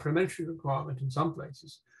a supplementary requirement in some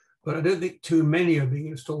places. But I don't think too many are being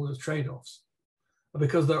installed as trade-offs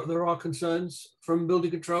because there are concerns from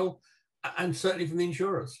building control and certainly from the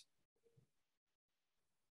insurers.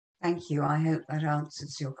 Thank you. I hope that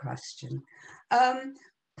answers your question.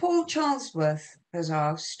 Paul Charlesworth has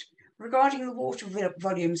asked, regarding the water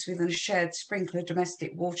volumes within a shared sprinkler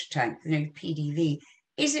domestic water tank, the PDV,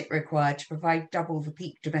 is it required to provide double the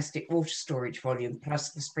peak domestic water storage volume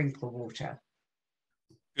plus the sprinkler water?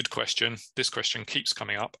 Good question. This question keeps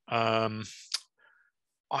coming up.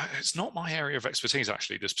 It's not my area of expertise,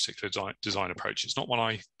 actually, this particular design approach. It's not one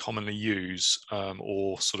I commonly use,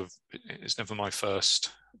 or sort of, it's never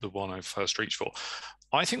the one I first reached for.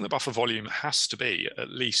 I think the buffer volume has to be at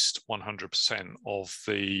least 100% of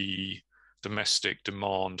the domestic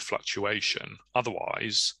demand fluctuation.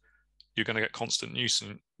 Otherwise, you're going to get constant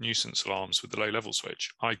nuisance alarms with the low level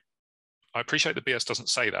switch. I appreciate the BS doesn't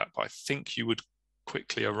say that, but I think you would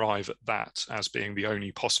quickly arrive at that as being the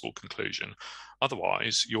only possible conclusion.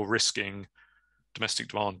 Otherwise, you're risking domestic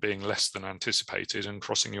demand being less than anticipated and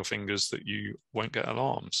crossing your fingers that you won't get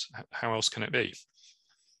alarms. How else can it be?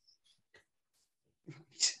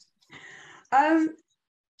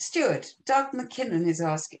 Stuart, Doug McKinnon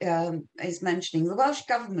is mentioning the Welsh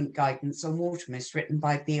Government guidance on water mist written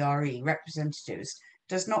by BRE representatives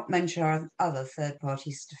does not mention other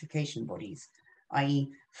third-party certification bodies, i.e.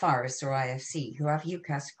 FIRUS or IFC, who have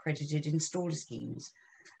UCAS accredited installer schemes.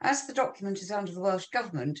 As the document is under the Welsh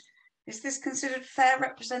Government, is this considered fair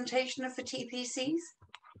representation of the TPCs?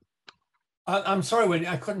 I'm sorry, Wendy,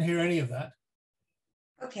 I couldn't hear any of that.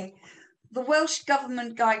 Okay. The Welsh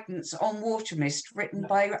Government guidance on water mist written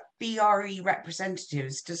by BRE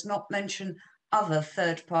representatives does not mention other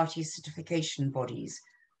third-party certification bodies,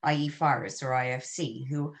 i.e. FIRUS or IFC,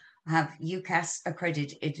 who have UCAS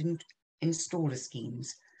accredited installer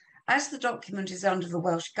schemes. As the document is under the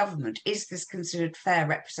Welsh Government, is this considered fair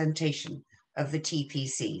representation of the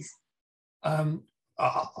TPCs?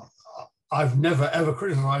 I've never ever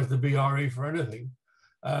criticised the BRE for anything.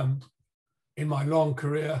 In my long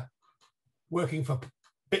career, working for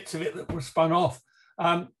bits of it that were spun off.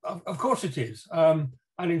 Of course it is. And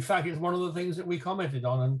in fact, it's one of the things that we commented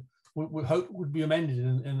on and we hope would be amended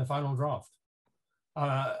in the final draft.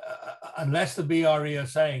 Unless the BRE are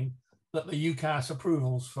saying that the UCAS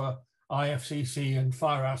approvals for IFCC and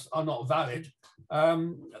FIRUS are not valid,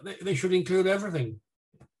 they should include everything.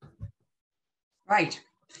 Right.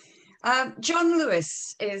 John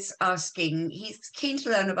Lewis is asking, he's keen to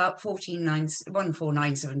learn about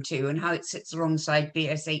 14972 and how it sits alongside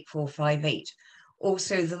BS 8458.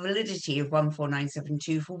 Also, the validity of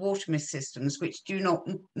 14972 for water mist systems which do not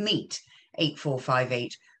meet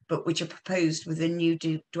 8458, but which are proposed within new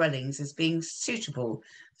dwellings as being suitable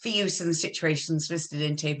for use in the situations listed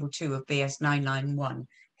in Table 2 of BS 991.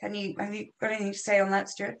 Have you got anything to say on that,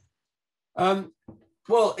 Stuart?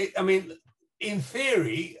 Well, I mean, in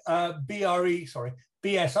theory, BSI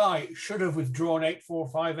should have withdrawn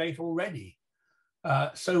 8458 already.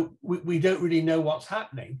 So we don't really know what's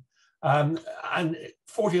happening. And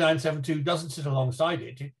 4972 doesn't sit alongside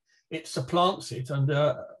it. It supplants it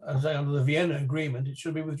under the Vienna Agreement. It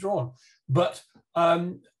should be withdrawn. But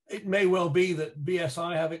it may well be that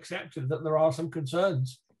BSI have accepted that there are some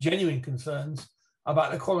concerns, genuine concerns,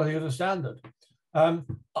 about the quality of the standard.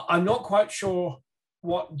 I'm not quite sure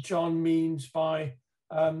what John means by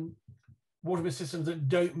water systems that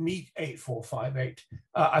don't meet 8458.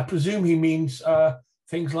 I presume he means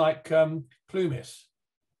things like Plumis.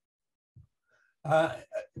 I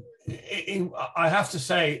have to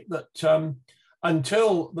say that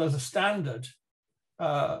until there's a standard,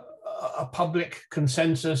 a public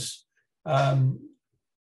consensus,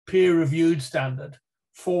 peer-reviewed standard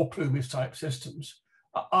for Plumis type systems,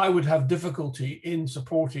 I would have difficulty in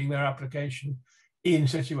supporting their application in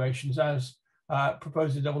situations as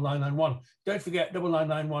proposed in 9991. Don't forget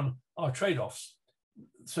 9991 are trade-offs.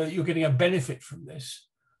 So you're getting a benefit from this.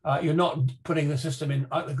 You're not putting the system in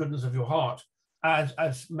out the goodness of your heart,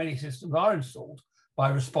 as many systems are installed by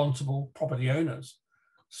responsible property owners.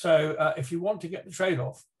 So if you want to get the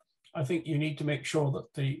trade-off, I think you need to make sure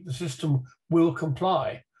that the system will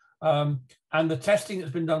comply. And the testing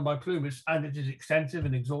that's been done by Plumis, and it is extensive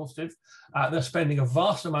and exhaustive. They're spending a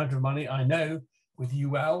vast amount of money, I know, with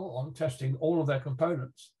UL on testing all of their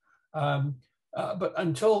components. But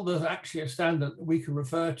until there's actually a standard that we can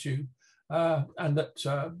refer to and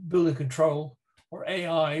that building control or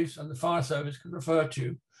AIs and the fire service can refer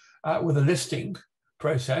to with a listing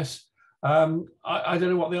process, I don't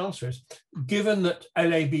know what the answer is. Given that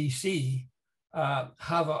LABC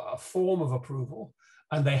have a form of approval,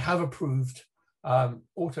 and they have approved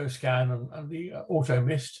auto scan and the auto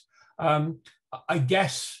mist, I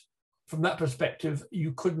guess from that perspective,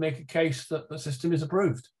 you could make a case that the system is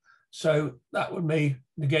approved. So that would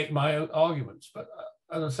negate my own arguments. But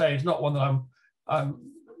as I say, it's not one that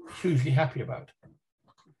I'm hugely happy about.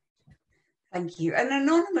 Thank you. An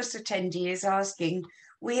anonymous attendee is asking,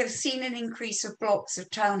 we have seen an increase of blocks of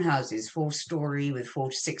townhouses, 4-storey with 4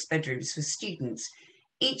 to 6 bedrooms for students.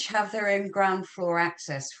 Each have their own ground floor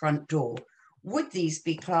access front door. Would these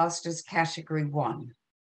be classed as category 1?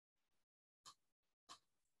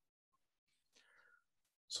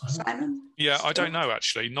 Simon? Yeah, I don't know,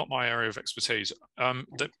 actually, not my area of expertise.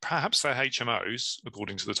 Perhaps they're HMOs,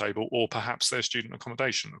 according to the table, or perhaps they're student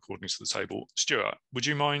accommodation, according to the table. Stuart, would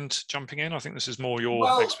you mind jumping in? I think this is more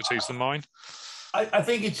your expertise than mine. I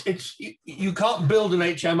think you can't build an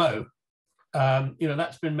HMO. You know,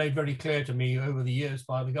 that's been made very clear to me over the years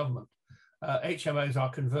by the government. HMOs are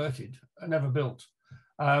converted, are never built.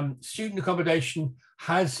 Student accommodation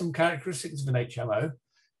has some characteristics of an HMO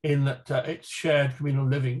in that it's shared communal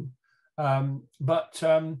living. But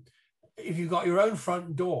if you've got your own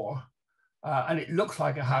front door and it looks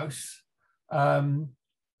like a house and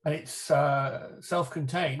it's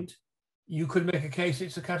self-contained, you could make a case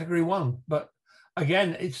it's a category 1. But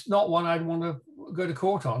again, it's not one I'd want to go to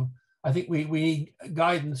court on. I think we need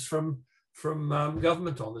guidance from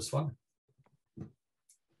government on this one.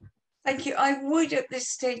 Thank you. I would at this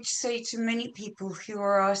stage say to many people who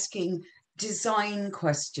are asking design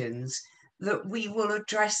questions that we will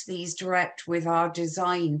address these direct with our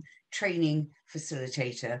design training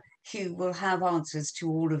facilitator, who will have answers to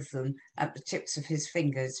all of them at the tips of his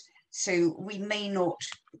fingers. So we may not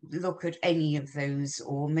look at any of those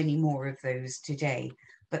or many more of those today,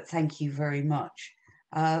 but thank you very much.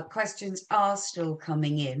 Questions are still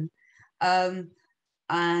coming in, and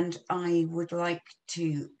I would like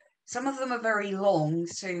to, some of them are very long,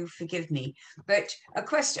 so forgive me, but a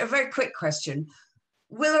very quick question.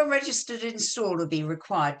 Will a registered installer be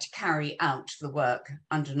required to carry out the work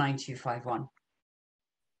under 9251?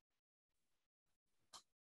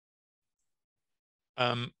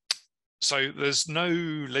 So there's no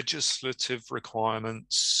legislative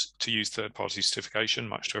requirements to use third-party certification,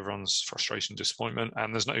 much to everyone's frustration and disappointment,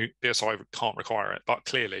 and there's no, BSI can't require it, but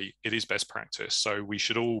clearly it is best practice. So we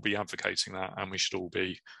should all be advocating that, and we should all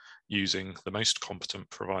be using the most competent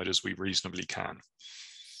providers we reasonably can.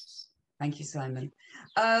 Thank you, Simon.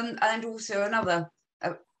 And also another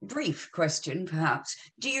brief question, perhaps.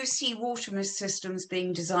 Do you see water mist systems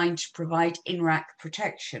being designed to provide in-rack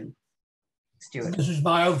protection? Stuart. This is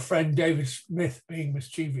my old friend David Smith being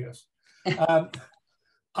mischievous.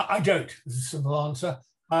 I don't, this is a simple answer.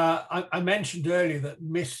 I mentioned earlier that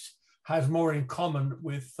mist has more in common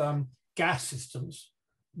with gas systems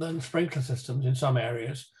than sprinkler systems in some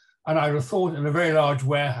areas. And I would have thought in a very large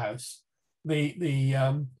warehouse,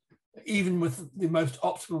 even with the most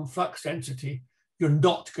optimum flux density, you're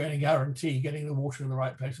not going to guarantee getting the water in the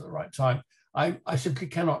right place at the right time. I simply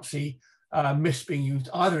cannot see mist being used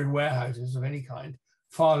either in warehouses of any kind,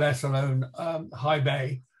 far less alone high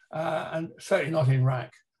bay, and certainly not in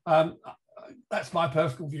rack. That's my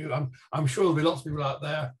personal view. I'm sure there'll be lots of people out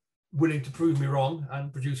there willing to prove me wrong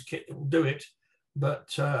and produce kit that will do it.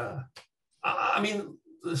 But I mean,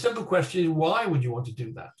 the simple question is, why would you want to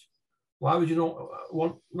do that? Why would you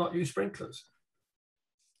not use sprinklers?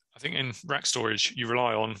 I think in rack storage, you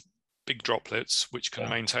rely on big droplets, which can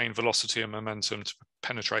maintain velocity and momentum to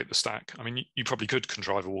penetrate the stack. I mean, you probably could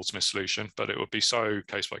contrive a water mist solution, but it would be so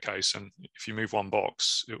case by case. And if you move one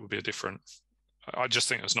box, it would be a different. I just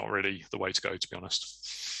think that's not really the way to go, to be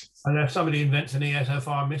honest. Unless somebody invents an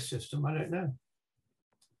ESFR mist system, I don't know.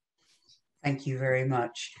 Thank you very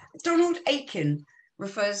much. Donald Aiken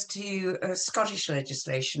refers to Scottish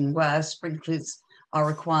legislation where sprinklers are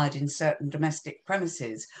required in certain domestic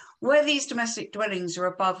premises. Where these domestic dwellings are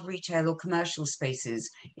above retail or commercial spaces,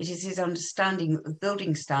 it is his understanding that the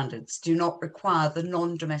building standards do not require the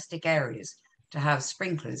non-domestic areas to have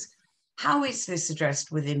sprinklers. How is this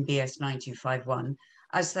addressed within BS 9251,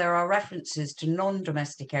 as there are references to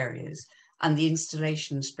non-domestic areas and the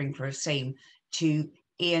installation sprinkler of same to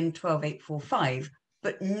EN 12845,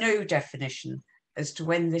 but no definition as to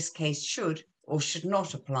when this case should or should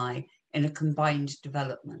not apply in a combined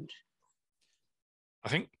development? I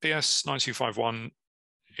think BS 9251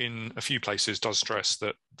 in a few places does stress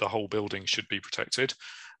that the whole building should be protected.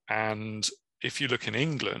 And if you look in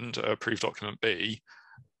England, approved document B,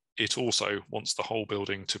 it also wants the whole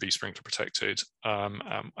building to be sprinkler protected.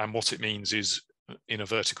 And what it means is in a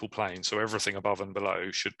vertical plane. So everything above and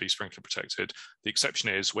below should be sprinkler protected. The exception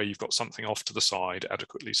is where you've got something off to the side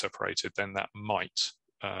adequately separated, then that might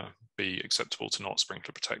be acceptable to not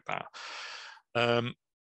sprinkler protect that.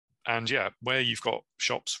 And yeah, where you've got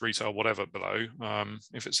shops, retail, whatever below,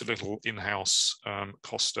 if it's a little in-house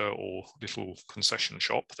Costa or little concession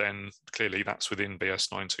shop, then clearly that's within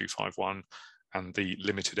BS 9251 and the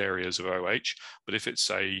limited areas of OH. But if it's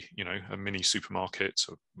a mini supermarket,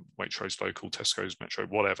 so Waitrose local, Tesco's, Metro,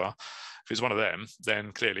 whatever, if it's one of them,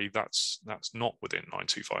 then clearly that's not within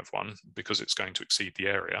 9251 because it's going to exceed the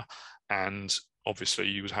area. And obviously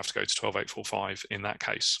you would have to go to 12845 in that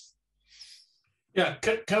case. Yeah,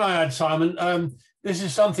 can I add, Simon? This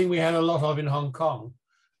is something we had a lot of in Hong Kong,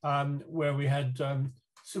 where we had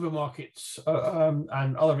supermarkets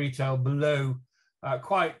and other retail below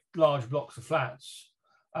quite large blocks of flats.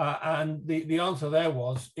 And the answer there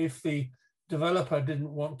was, if the developer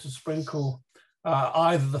didn't want to sprinkle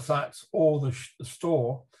either the flats or the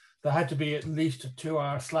store, there had to be at least a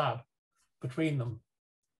 2-hour slab between them.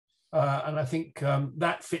 And I think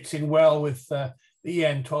that fits in well with the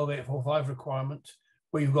EN 12845 requirement,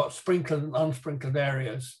 where you've got sprinkled and unsprinkled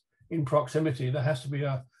areas in proximity. There has to be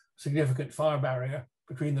a significant fire barrier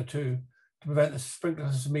between the two to prevent the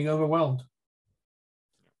sprinkler system being overwhelmed.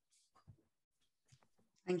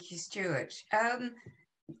 Thank you, Stuart.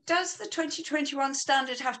 Does the 2021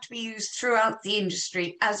 standard have to be used throughout the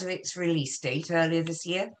industry as of its release date earlier this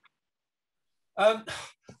year?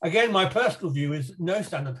 Again, my personal view is no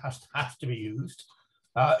standard has to be used.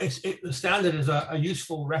 The standard is a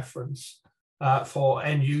useful reference for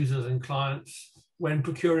end users and clients when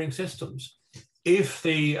procuring systems. If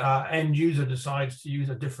the end user decides to use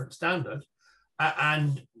a different standard,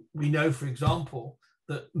 and we know, for example,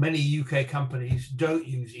 that many UK companies don't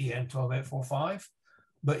use EN 12845,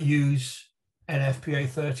 but use NFPA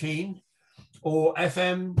 13 or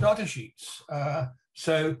FM data sheets.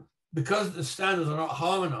 So because the standards are not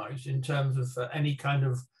harmonized in terms of any kind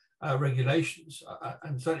of regulations,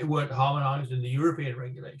 and certainly weren't harmonized in the European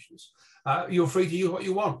regulations, you're free to use what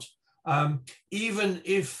you want. Even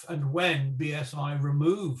if and when BSI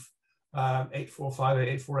remove 8458,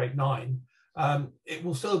 8489, it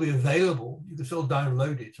will still be available. You can still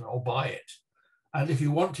download it or buy it. And if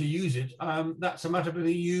you want to use it, that's a matter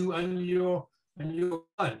between you and your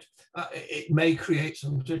client. It may create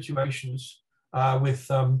some situations with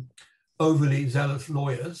overly zealous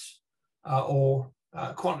lawyers or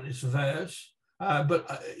quantity surveyors.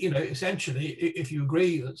 But essentially, if you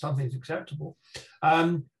agree that something's acceptable,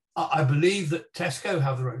 I believe that Tesco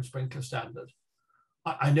have their own sprinkler standard.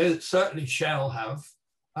 I know that certainly Shell have.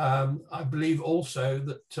 I believe also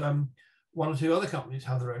that one or two other companies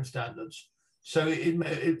have their own standards. So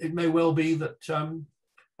it may well be that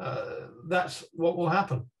that's what will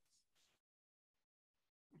happen.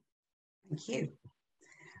 Thank you.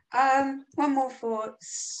 One more for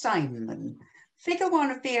Simon. Figure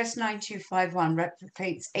 1 of BS 9251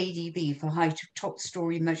 replicates ADB for height of top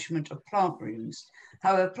story measurement of plant rooms.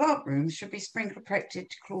 However, plant rooms should be sprinkler protected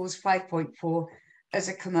to clause 5.4 as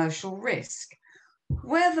a commercial risk.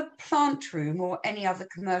 Where the plant room or any other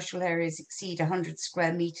commercial areas exceed 100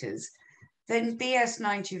 square metres, then BS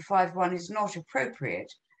 9251 is not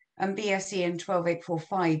appropriate, and BSEN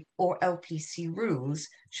 12845 or LPC rules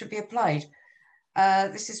should be applied.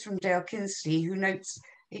 This is from Dale Kinsley, who notes,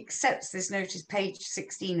 accepts this note as page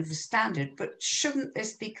 16 of the standard, but shouldn't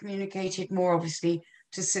this be communicated more obviously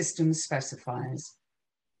to systems specifiers?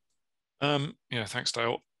 Yeah, thanks,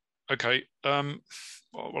 Dale. Okay.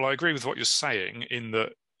 Well, I agree with what you're saying in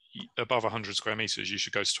that above 100 square metres, you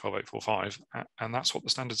should go to 12845, and that's what the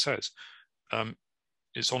standard says.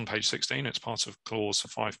 It's on page 16. It's part of clause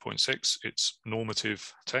 5.6. It's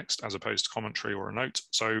normative text as opposed to commentary or a note.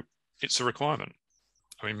 So it's a requirement.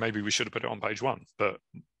 I mean, maybe we should have put it on page 1, but,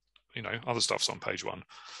 you know, other stuff's on page 1.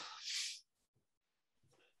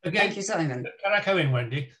 Again, thank you, Simon. Can I come in,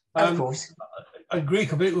 Wendy? Of course. I agree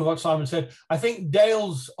completely with what Simon said. I think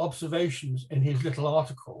Dale's observations in his little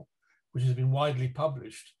article, which has been widely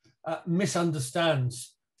published,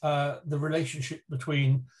 misunderstands the relationship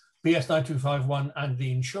between BS 9251 and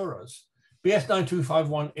the insurers. BS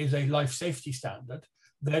 9251 is a life safety standard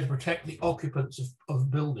there to protect the occupants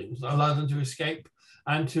of buildings, allow them to escape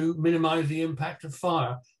and to minimize the impact of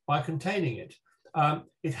fire by containing it.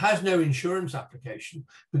 It has no insurance application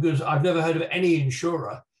because I've never heard of any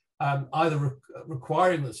insurer either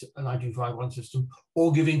requiring the 9251 system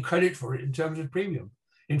or giving credit for it in terms of premium.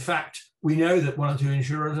 In fact, we know that 1 or 2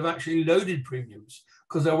 insurers have actually loaded premiums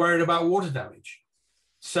because they're worried about water damage.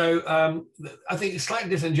 So I think it's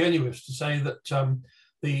slightly disingenuous to say that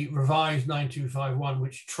the revised 9251,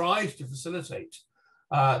 which tries to facilitate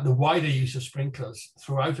the wider use of sprinklers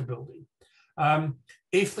throughout a building,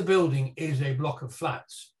 if the building is a block of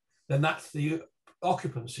flats, then that's the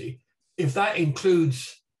occupancy. If that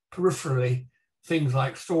includes peripherally things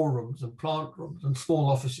like storerooms and plant rooms and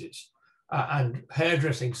small offices and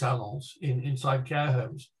hairdressing salons inside care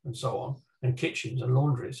homes and so on, and kitchens and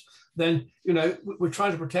laundries, then, you know, we're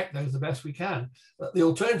trying to protect those the best we can. The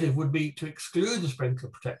alternative would be to exclude the sprinkler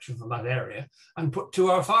protection from that area and put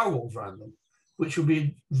 2-hour firewalls around them, which would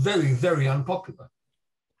be very, very unpopular.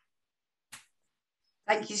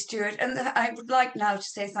 Thank you, Stuart. And I would like now to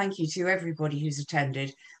say thank you to everybody who's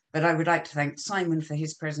attended, but I would like to thank Simon for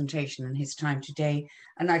his presentation and his time today.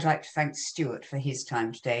 And I'd like to thank Stuart for his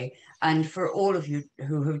time today. And for all of you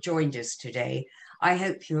who have joined us today, I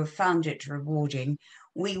hope you have found it rewarding.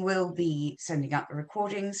 We will be sending out the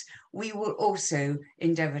recordings. We will also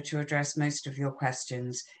endeavour to address most of your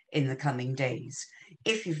questions in the coming days.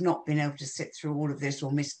 If you've not been able to sit through all of this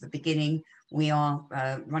or missed the beginning, we are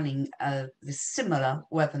running the similar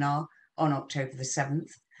webinar on October the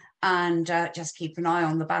 7th. And just keep an eye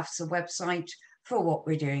on the Bafsa website for what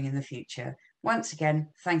we're doing in the future. Once again,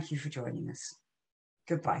 thank you for joining us.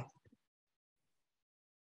 Goodbye.